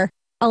we are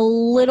a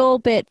little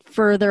bit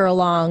further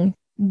along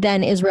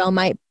than Israel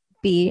might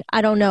be.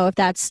 I don't know if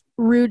that's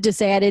rude to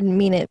say. I didn't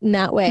mean it in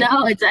that way.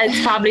 No, it's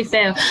probably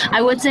fair.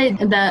 I would say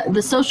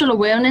the social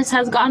awareness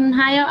has gotten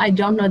higher. I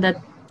don't know that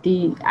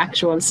the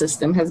actual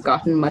system has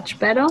gotten much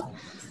better.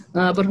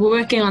 But we're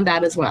working on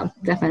that as well.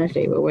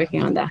 Definitely, we're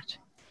working on that.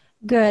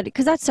 Good,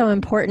 because that's so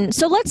important.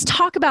 So let's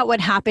talk about what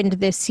happened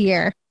this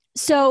year.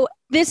 So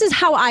this is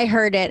how I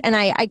heard it, and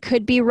I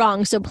could be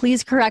wrong, so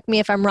please correct me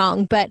if I'm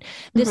wrong. But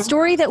the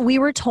story that we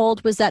were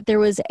told was that there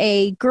was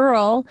a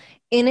girl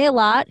in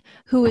Eilat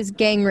who was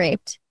gang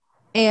raped,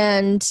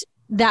 and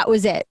that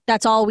was it.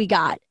 That's all we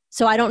got.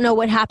 So I don't know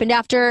what happened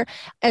after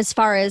as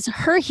far as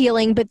her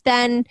healing, but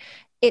then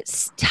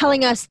it's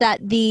telling us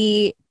that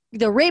the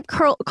rape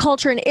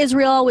culture in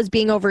Israel was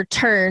being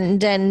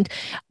overturned, and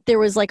there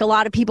was like a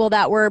lot of people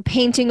that were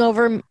painting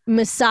over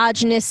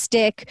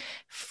misogynistic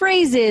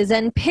phrases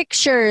and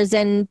pictures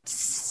and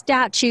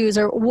statues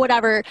or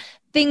whatever,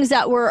 things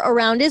that were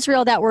around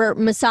Israel that were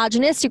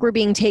misogynistic were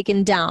being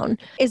taken down.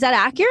 Is that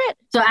accurate?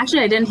 So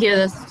actually, I didn't hear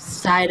the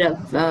side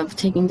of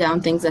taking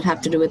down things that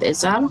have to do with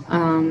Israel.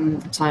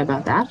 Sorry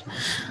about that.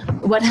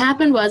 What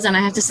happened was, and I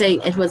have to say,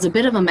 it was a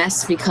bit of a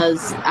mess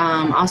because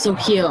also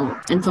here,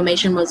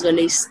 information was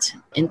released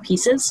in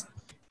pieces,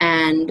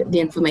 and the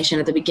information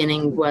at the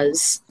beginning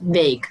was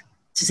vague,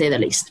 to say the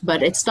least.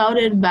 But it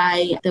started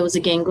by, there was a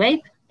gang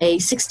rape, a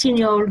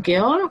 16-year-old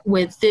girl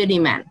with 30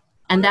 men.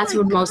 And that's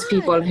what most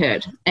people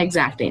heard.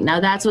 Exactly. Now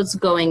that's what's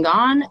going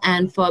on.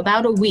 And for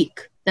about a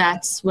week,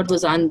 that's what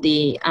was on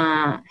the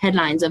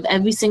headlines of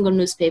every single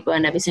newspaper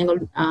and every single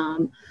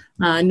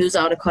news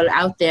article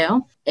out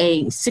there.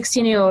 A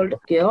 16-year-old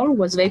girl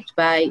was raped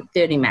by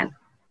 30 men.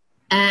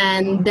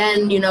 And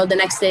then, the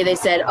next day they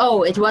said,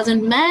 oh, it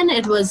wasn't men,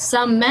 it was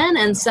some men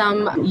and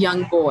some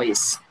young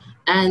boys.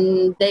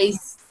 And they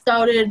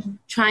started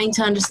trying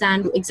to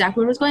understand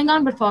exactly what was going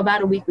on. But for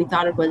about a week, we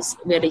thought it was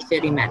really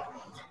 30 men.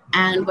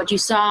 And what you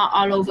saw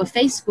all over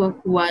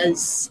Facebook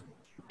was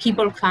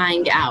people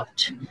crying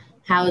out.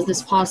 How is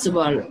this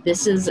possible?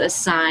 This is a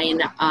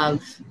sign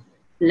of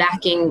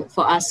lacking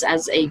for us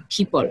as a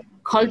people.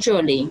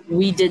 Culturally,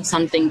 we did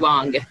something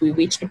wrong if we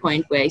reached a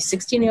point where a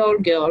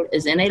 16-year-old girl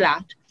is in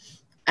Eilat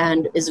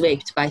and is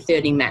raped by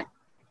 30 men.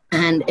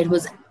 And it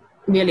was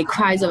really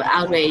cries of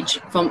outrage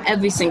from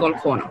every single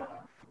corner.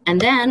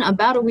 And then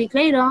about a week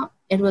later,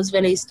 it was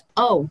released,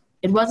 oh,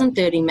 it wasn't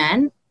 30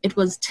 men, it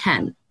was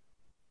 10.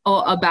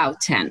 Or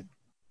about 10.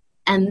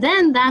 And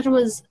then that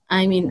was,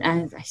 I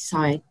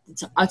saw it.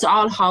 It's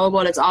all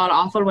horrible. It's all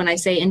awful. When I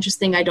say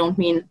interesting, I don't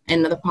mean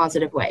in the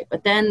positive way.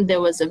 But then there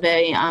was a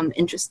very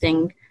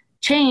interesting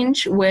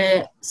change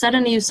where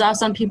suddenly you saw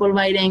some people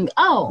writing,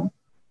 oh,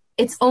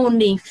 it's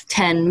only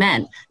 10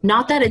 men.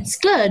 Not that it's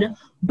good,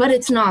 but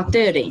it's not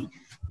 30.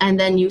 And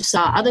then you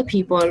saw other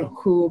people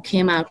who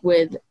came out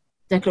with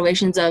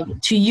declarations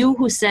of, to you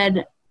who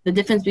said the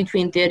difference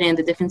between 30 and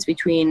the difference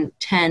between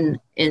 10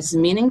 is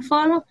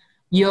meaningful,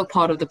 you're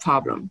part of the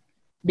problem.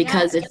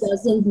 Because it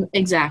doesn't,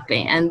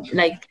 exactly. And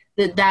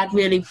that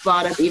really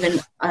brought up even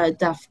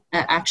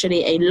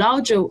actually a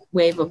larger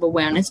wave of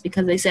awareness,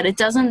 because they said it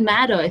doesn't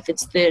matter if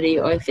it's 30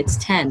 or if it's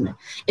 10.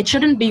 It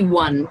shouldn't be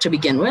one to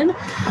begin with.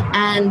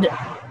 And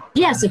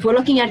yes, if we're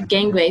looking at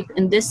gang rape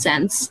in this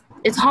sense,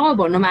 it's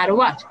horrible no matter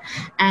what.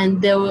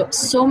 And there were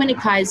so many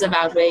cries of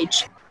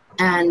outrage.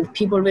 And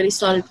people really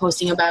started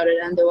posting about it.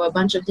 And there were a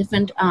bunch of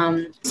different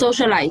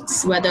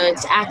socialites, whether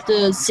it's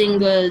actors,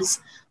 singers,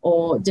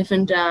 or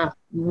different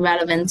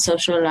relevant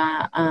social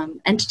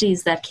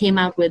entities that came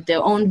out with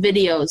their own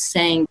videos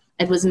saying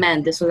it was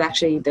men.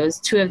 There was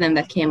two of them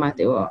that came out.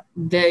 They were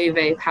very,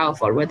 very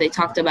powerful, where they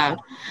talked about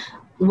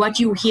what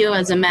you hear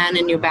as a man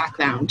in your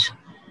background.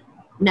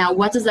 Now,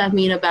 what does that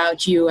mean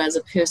about you as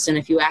a person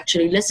if you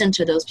actually listen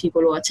to those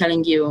people who are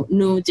telling you,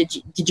 no, did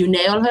you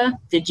nail her?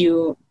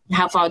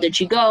 How far did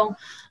she go?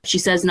 She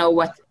says no,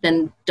 what?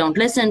 Then don't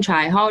listen,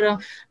 try harder.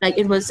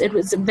 It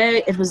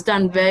was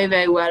done very,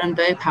 very well and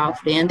very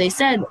powerfully. And they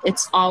said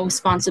it's our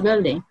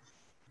responsibility.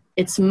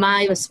 It's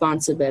my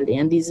responsibility.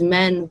 And these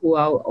men who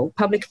are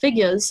public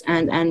figures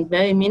and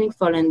very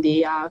meaningful in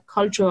the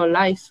cultural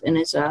life in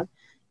Israel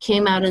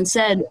came out and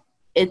said,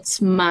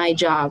 it's my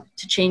job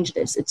to change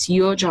this. It's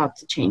your job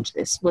to change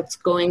this. What's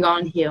going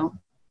on here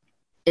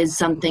is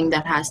something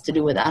that has to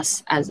do with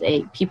us as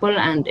a people,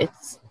 and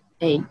it's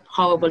a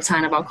horrible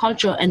sign of our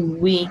culture, and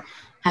we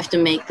have to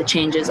make the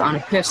changes on a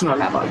personal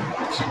level.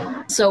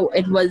 So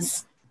it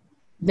was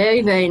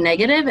very, very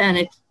negative, and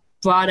it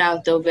brought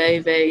out the very,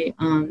 very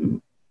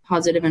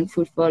positive and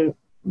fruitful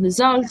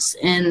results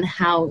in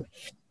how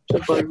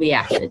people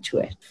reacted to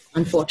it.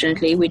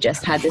 Unfortunately, we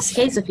just had this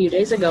case a few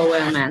days ago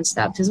where a man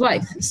stabbed his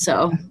wife.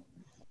 So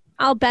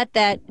I'll bet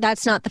that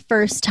that's not the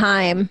first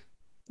time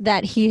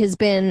that he has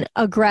been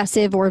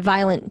aggressive or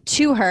violent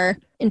to her.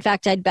 In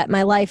fact, I'd bet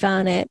my life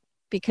on it,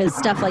 because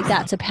stuff like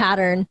that's a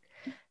pattern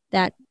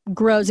that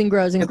grows and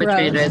grows and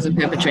perpetrator grows. Is a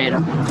perpetrator,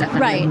 definitely.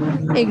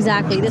 Right,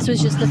 exactly. This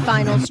was just the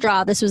final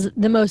straw. This was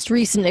the most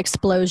recent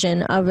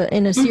explosion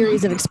in a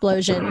series of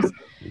explosions.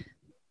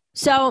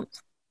 So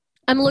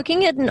I'm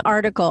looking at an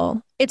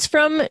article. It's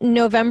from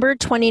November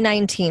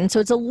 2019,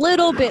 so it's a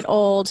little bit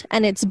old,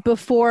 and it's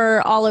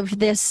before all of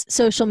this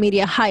social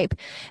media hype.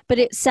 But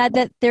it said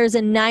that there's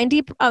a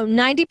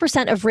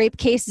 90% of rape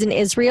cases in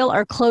Israel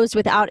are closed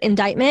without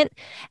indictment,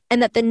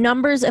 and that the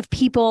numbers of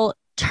people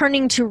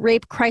turning to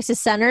rape crisis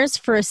centers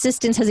for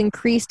assistance has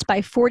increased by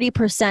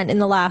 40% in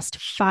the last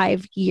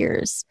 5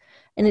 years.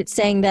 And it's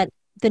saying that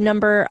the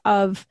number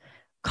of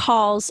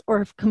calls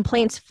or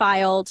complaints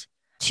filed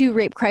to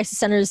rape crisis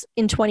centers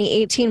in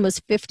 2018 was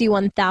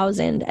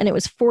 51,000, and it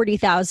was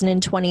 40,000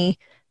 in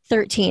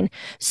 2013.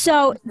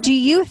 So do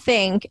you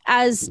think,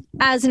 as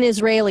an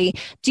Israeli,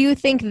 do you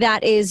think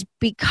that is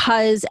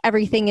because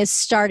everything is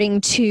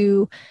starting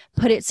to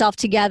put itself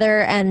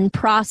together and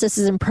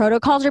processes and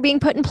protocols are being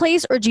put in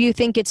place, or do you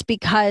think it's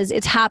because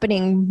it's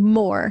happening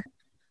more?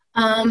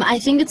 I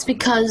think it's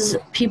because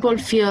people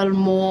feel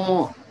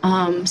more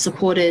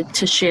supported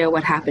to share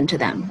what happened to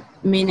them.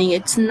 Meaning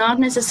it's not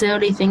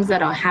necessarily things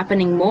that are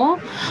happening more,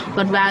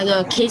 but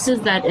rather cases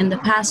that in the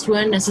past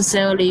weren't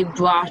necessarily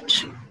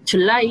brought to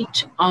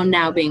light are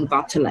now being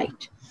brought to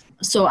light.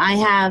 So I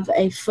have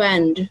a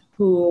friend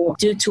who,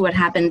 due to what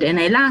happened in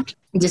Eilat,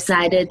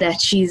 decided that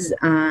she's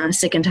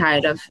sick and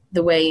tired of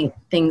the way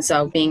things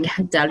are being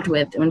dealt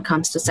with when it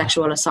comes to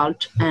sexual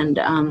assault and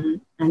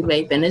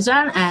rape in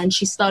Israel. And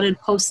she started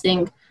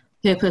posting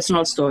her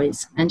personal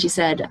stories. And she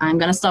said, I'm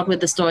going to start with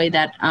the story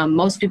that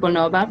most people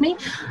know about me,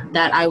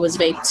 that I was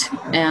raped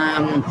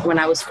when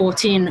I was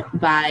 14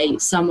 by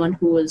someone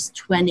who was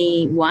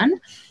 21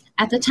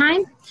 at the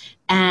time.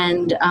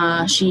 And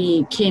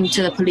she came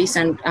to the police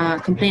and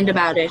complained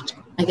about it,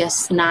 I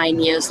guess, 9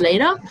 years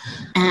later.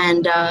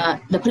 And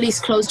the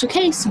police closed her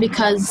case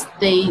because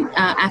they,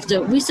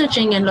 after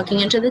researching and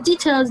looking into the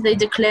details, they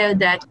declared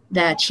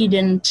that he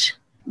didn't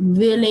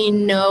really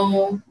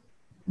know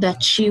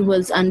that she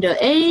was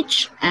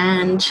underage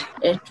and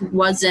it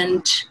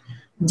wasn't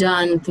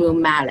done through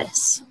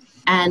malice.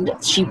 And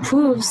she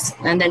proves,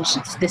 and then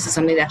this is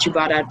something that she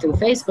brought out through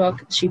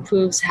Facebook, she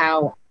proves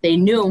how he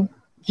knew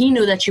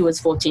that she was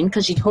 14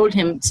 because she told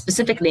him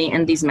specifically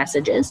in these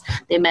messages.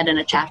 They met in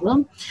a chat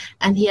room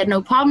and he had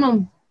no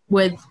problem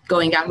with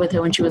going out with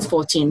her when she was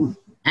 14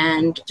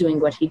 and doing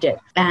what he did.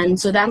 And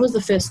so that was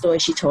the first story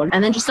she told.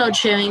 And then she started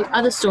sharing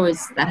other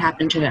stories that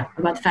happened to her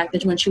about the fact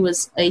that when she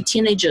was a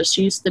teenager,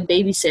 she used to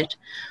babysit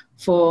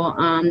for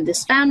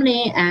this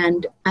family.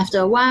 And after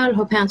a while,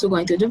 her parents were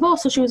going through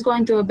divorce, so she was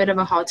going through a bit of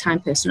a hard time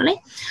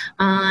personally.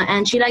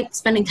 And she liked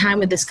spending time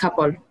with this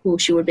couple who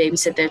she would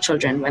babysit their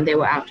children when they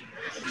were out.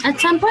 At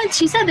some point,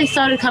 she said they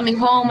started coming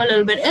home a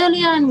little bit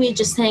earlier and we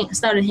just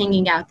started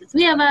hanging out, the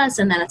three of us.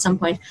 And then at some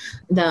point,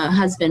 the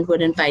husband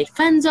would invite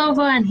friends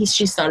over and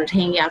she started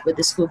hanging out with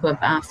this group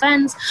of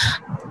friends.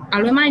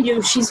 I'll remind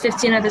you, she's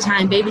 15 at the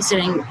time,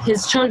 babysitting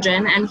his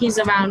children, and he's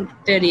around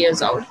 30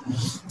 years old.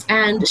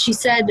 And she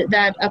said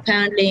that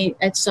apparently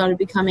it started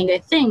becoming a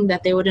thing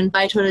that they would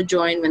invite her to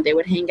join when they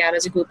would hang out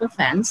as a group of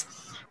friends.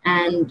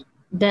 And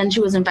then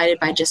she was invited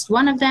by just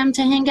one of them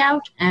to hang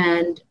out,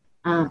 and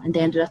they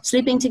ended up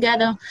sleeping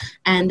together.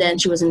 And then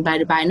she was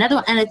invited by another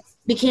one. And it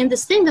became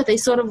this thing that they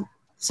sort of,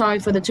 sorry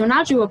for the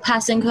terminology, were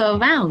passing her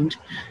around.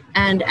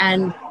 And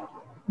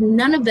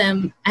none of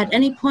them at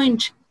any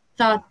point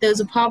thought there's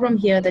a problem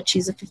here that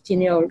she's a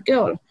 15-year-old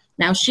girl.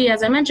 Now, she,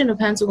 as I mentioned, her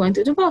parents were going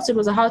through divorce. It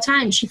was a hard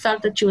time. She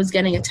felt that she was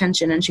getting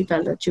attention and she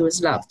felt that she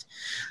was loved.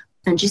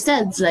 And she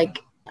said, like,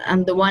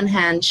 on the one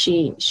hand,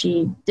 she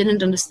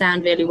didn't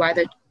understand really why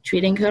they're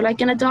treating her like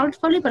an adult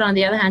fully, but on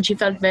the other hand, she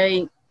felt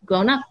very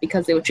grown up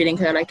because they were treating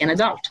her like an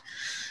adult.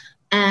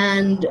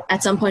 And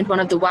at some point, one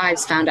of the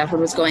wives found out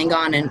what was going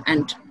on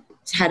and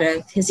had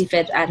a hissy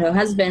fit at her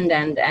husband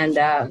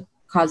and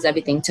caused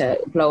everything to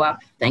blow up,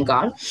 thank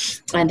God.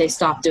 And they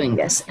stopped doing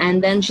this.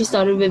 And then she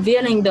started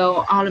revealing,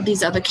 though, all of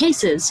these other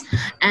cases.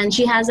 And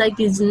she has like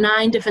these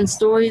 9 different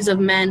stories of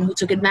men who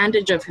took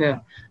advantage of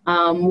her.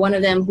 One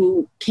of them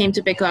who came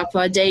to pick her up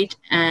for a date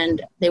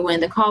and they were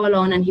in the car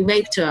alone and he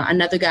raped her.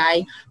 Another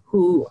guy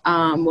who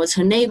was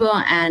her neighbor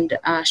and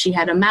she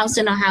had a mouse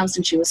in her house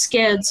and she was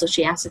scared. So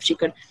she asked if she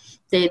could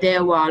stay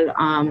there while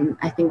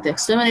I think the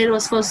exterminator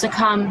was supposed to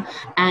come.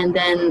 And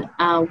then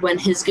when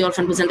his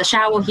girlfriend was in the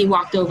shower, he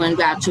walked over and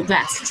grabbed her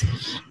breast.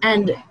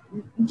 And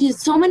there's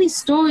so many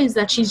stories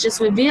that she's just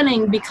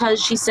revealing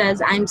because she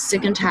says, I'm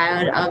sick and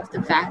tired of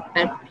the fact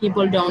that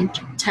people don't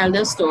tell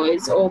their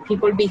stories or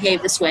people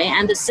behave this way.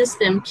 And the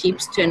system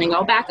keeps turning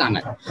our back on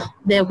it.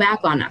 They're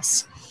back on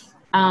us.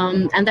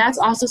 And that's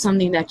also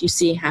something that you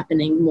see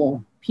happening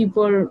more.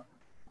 People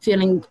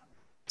feeling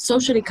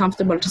socially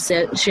comfortable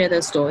to share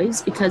their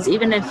stories, because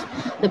even if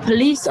the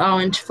police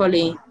aren't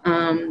fully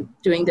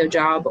doing their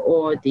job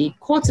or the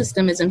court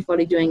system isn't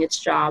fully doing its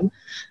job,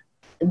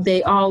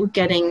 they are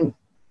getting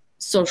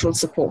social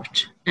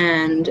support.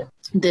 And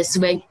this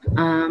rape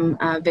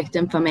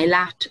victim from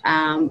Eilat,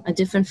 a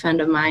different friend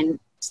of mine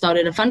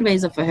started a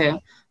fundraiser for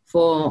her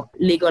for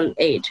legal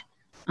aid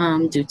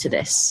due to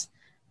this.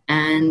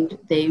 And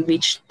they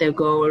reached their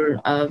goal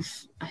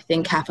of, I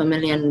think,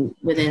 500,000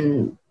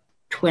 within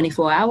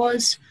 24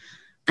 hours.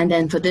 And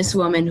then for this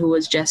woman who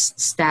was just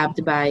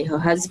stabbed by her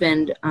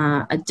husband,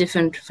 a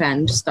different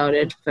friend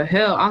started for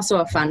her also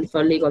a fund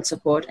for legal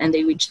support, and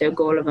they reached their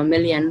goal of 1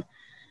 million,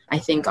 I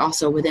think,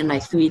 also within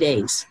like 3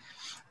 days.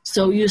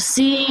 So you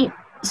see,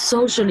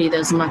 socially,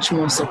 there's much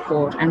more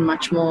support and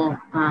much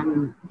more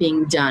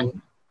being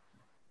done.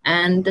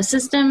 And the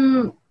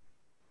system,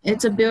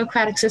 it's a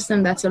bureaucratic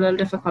system that's a little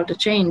difficult to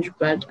change,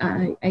 but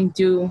I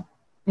do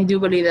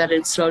believe that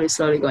it's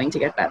slowly going to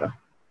get better.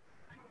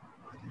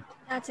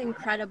 That's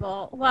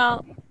incredible.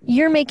 Well,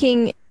 you're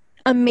making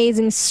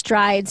amazing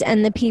strides,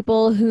 and the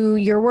people who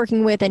you're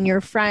working with and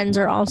your friends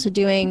are also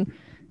doing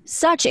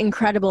such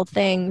incredible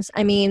things.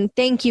 I mean,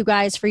 thank you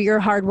guys for your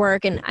hard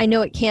work. And I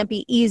know it can't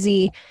be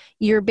easy.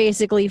 You're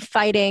basically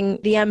fighting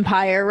the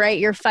empire, right?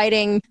 You're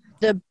fighting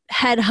the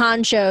head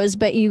honchos,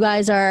 but you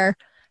guys are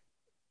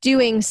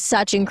doing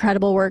such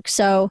incredible work.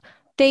 So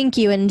thank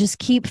you, and just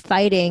keep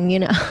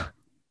fighting.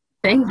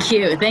 Thank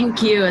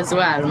you as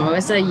well,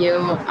 Melissa. You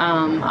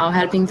are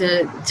helping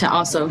to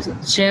also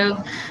share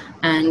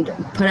and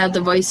put out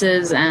the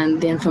voices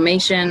and the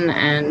information.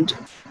 And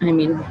I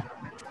mean,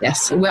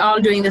 yes, we're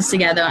all doing this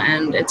together,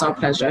 and it's our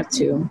pleasure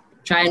to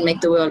try and make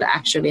the world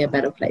actually a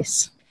better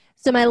place.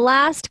 So my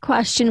last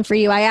question for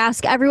you, I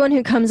ask everyone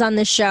who comes on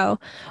the show,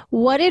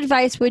 what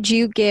advice would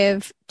you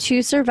give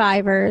to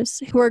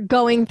survivors who are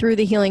going through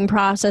the healing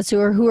process,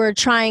 who are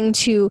trying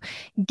to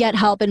get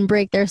help and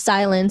break their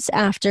silence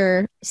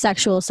after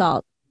sexual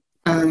assault?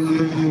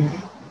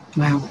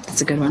 Wow, that's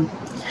a good one.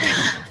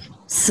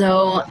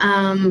 So,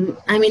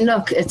 I mean,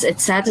 look,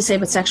 it's sad to say,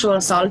 but sexual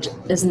assault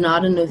is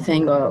not a new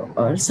thing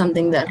or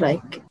something that,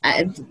 like,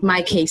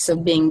 my case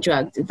of being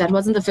drugged, that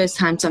wasn't the first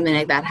time something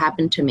like that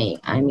happened to me.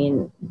 I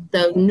mean,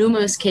 the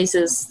numerous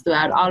cases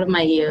throughout all of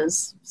my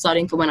years,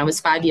 starting from when I was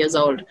 5 years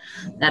old,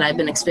 that I've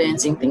been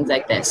experiencing things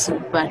like this.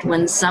 But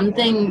when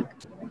something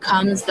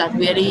comes that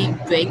really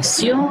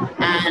breaks you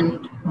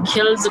and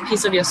kills a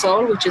piece of your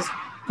soul, which is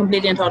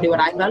completely and totally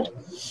what I felt,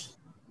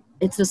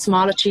 it's the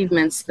small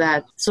achievements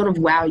that sort of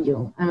wow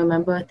you. I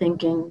remember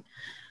thinking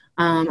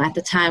at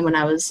the time when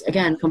I was,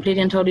 again,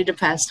 completely and totally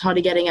depressed,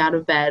 hardly getting out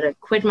of bed, I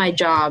quit my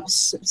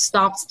jobs,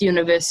 stopped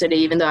university,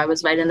 even though I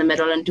was right in the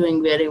middle and doing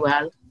really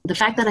well. The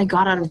fact that I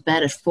got out of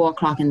bed at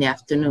 4:00 in the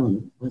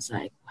afternoon was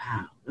like,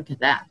 wow, look at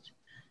that.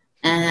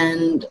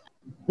 And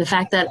the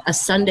fact that a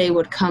Sunday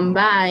would come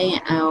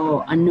by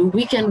or a new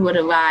weekend would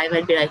arrive,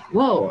 I'd be like,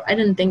 whoa, I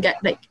didn't think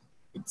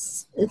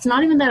it's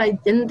not even that I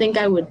didn't think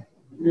I would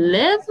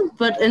live,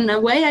 but in a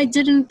way I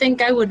didn't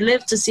think I would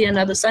live to see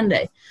another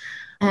Sunday.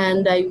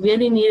 And I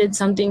really needed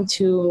something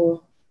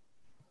to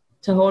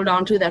hold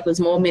on to that was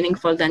more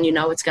meaningful than,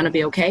 it's going to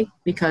be okay,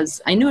 because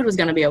I knew it was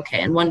going to be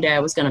okay and one day I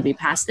was going to be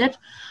past it,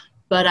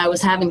 but I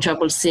was having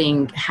trouble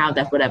seeing how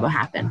that would ever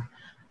happen.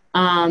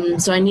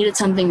 So I needed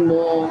something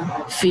more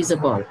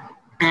feasible.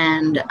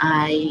 And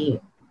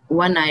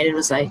one night it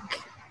was like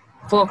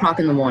 4:00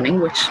 in the morning,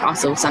 which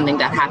also something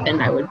that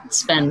happened. I would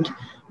spend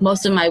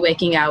most of my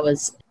waking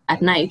hours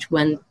at night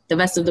when the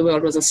rest of the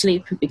world was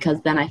asleep, because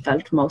then I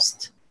felt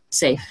most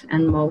safe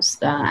and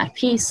most at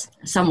peace,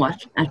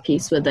 somewhat at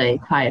peace with a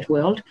quiet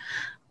world.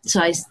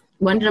 So I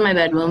went into my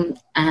bedroom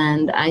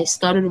and I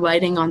started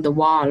writing on the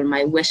wall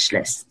my wish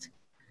list.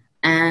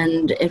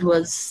 And it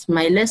was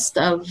my list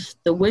of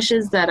the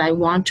wishes that I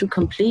want to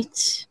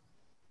complete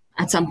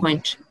at some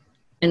point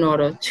in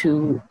order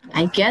to,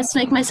 I guess,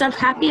 make myself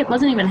happy. It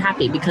wasn't even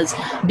happy, because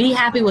be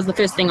happy was the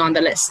first thing on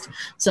the list.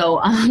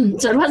 So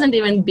it wasn't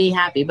even be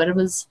happy, but it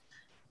was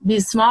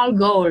these small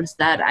goals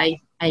that I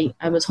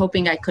was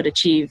hoping I could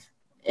achieve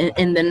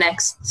in the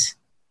next,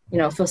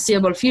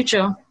 foreseeable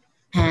future,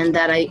 and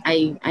that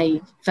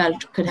I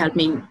felt could help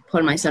me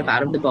pull myself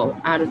out of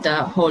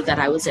the hole that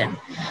I was in.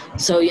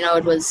 So,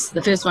 it was,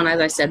 the first one, as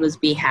I said, was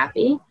be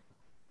happy.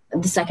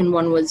 The second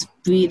one was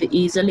breathe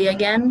easily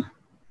again.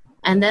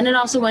 And then it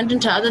also went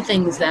into other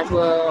things that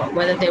were,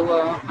 whether they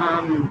were,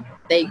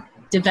 they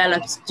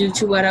developed due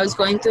to what I was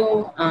going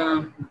through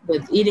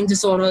with eating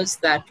disorders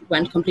that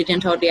went completely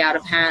and totally out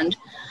of hand.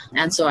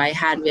 And so I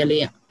had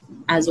really,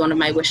 as one of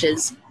my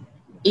wishes,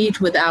 eat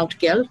without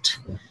guilt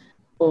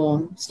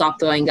or stop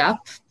throwing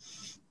up.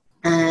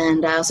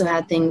 And I also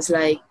had things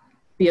like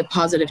be a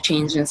positive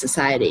change in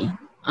society,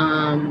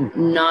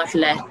 not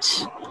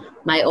let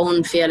my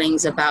own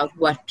feelings about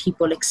what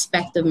people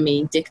expect of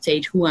me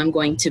dictate who I'm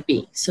going to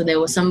be. So there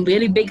were some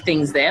really big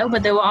things there,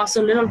 but there were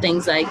also little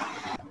things like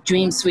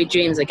dream sweet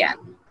dreams again.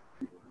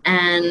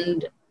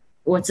 And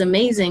what's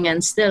amazing,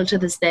 and still to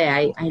this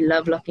day, I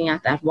love looking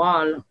at that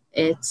wall,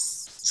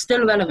 it's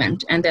still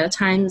relevant. And there are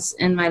times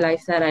in my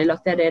life that I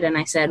looked at it and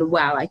I said,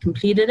 wow, I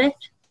completed it.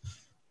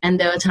 And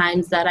there are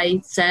times that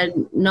I said,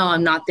 no,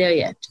 I'm not there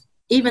yet.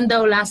 Even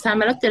though last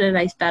time I looked at it,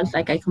 I felt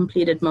like I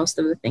completed most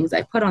of the things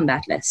I put on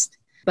that list.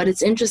 But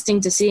it's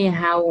interesting to see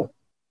how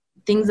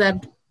things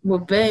that were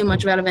very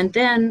much relevant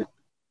then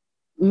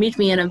meet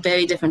me in a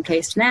very different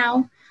place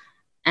now.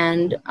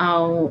 And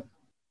I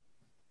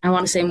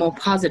want to say more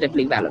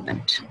positively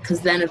relevant,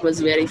 because then it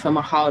was really from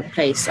a hard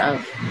place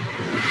of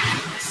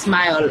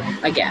smile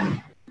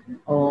again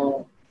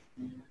or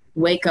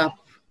wake up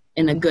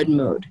in a good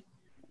mood.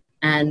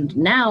 And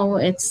now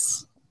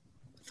it's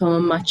from a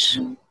much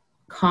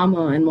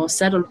calmer and more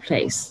settled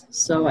place.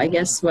 So I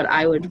guess what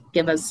I would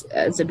give as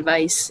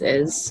advice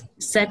is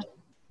set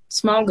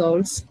small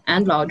goals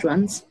and large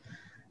ones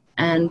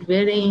and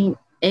really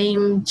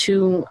aim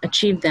to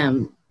achieve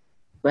them,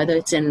 whether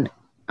it's in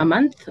a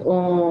month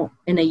or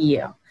in a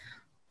year.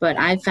 But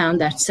I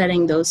found that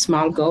setting those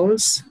small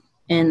goals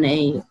in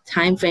a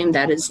time frame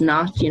that is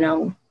not,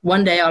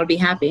 one day I'll be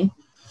happy,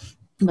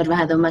 but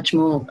rather much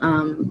more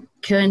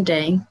current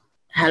day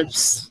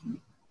helps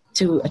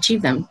to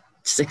achieve them,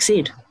 to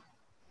succeed.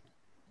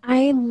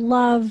 I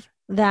love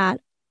that.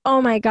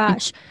 Oh my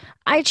gosh.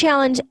 I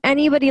challenge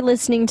anybody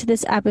listening to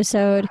this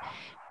episode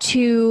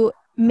to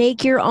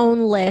make your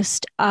own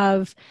list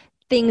of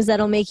things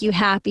that'll make you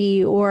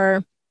happy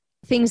or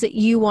things that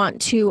you want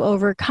to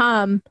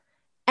overcome,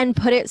 and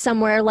put it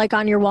somewhere like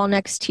on your wall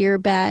next to your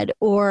bed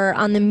or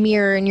on the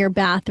mirror in your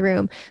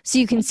bathroom so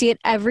you can see it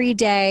every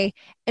day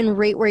and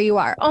rate where you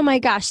are. Oh my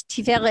gosh,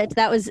 Tiferet,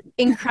 that was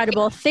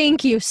incredible.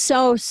 Thank you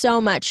so, so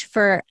much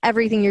for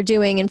everything you're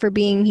doing and for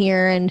being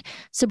here and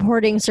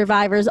supporting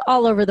survivors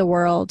all over the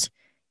world.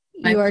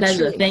 My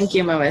pleasure. Thank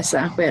you,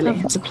 Marissa. Really,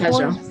 it's a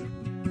pleasure.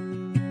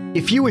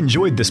 If you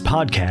enjoyed this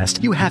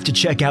podcast, you have to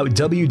check out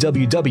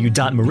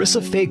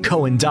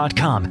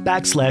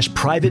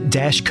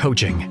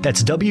www.marissafaycohen.com/private-coaching.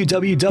 That's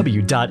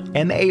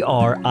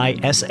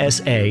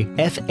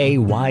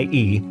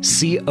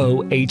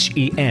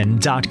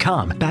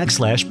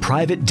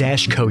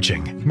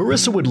www.marissafaycohen.com/private-coaching.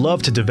 Marissa would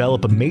love to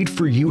develop a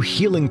made-for-you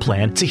healing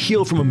plan to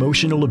heal from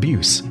emotional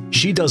abuse.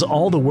 She does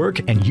all the work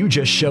and you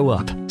just show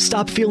up.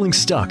 Stop feeling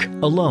stuck,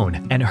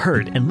 alone, and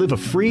hurt and live a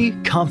free,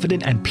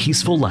 confident, and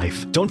peaceful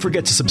life. Don't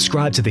forget to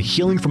subscribe to the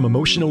Healing from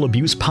Emotional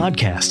Abuse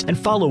podcast and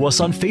follow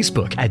us on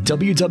Facebook at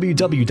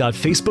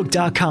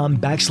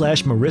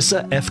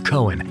www.facebook.com/Marissa F.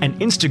 Cohen and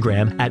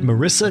Instagram at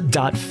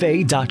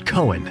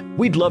marissa.fay.cohen.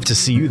 We'd love to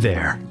see you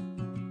there.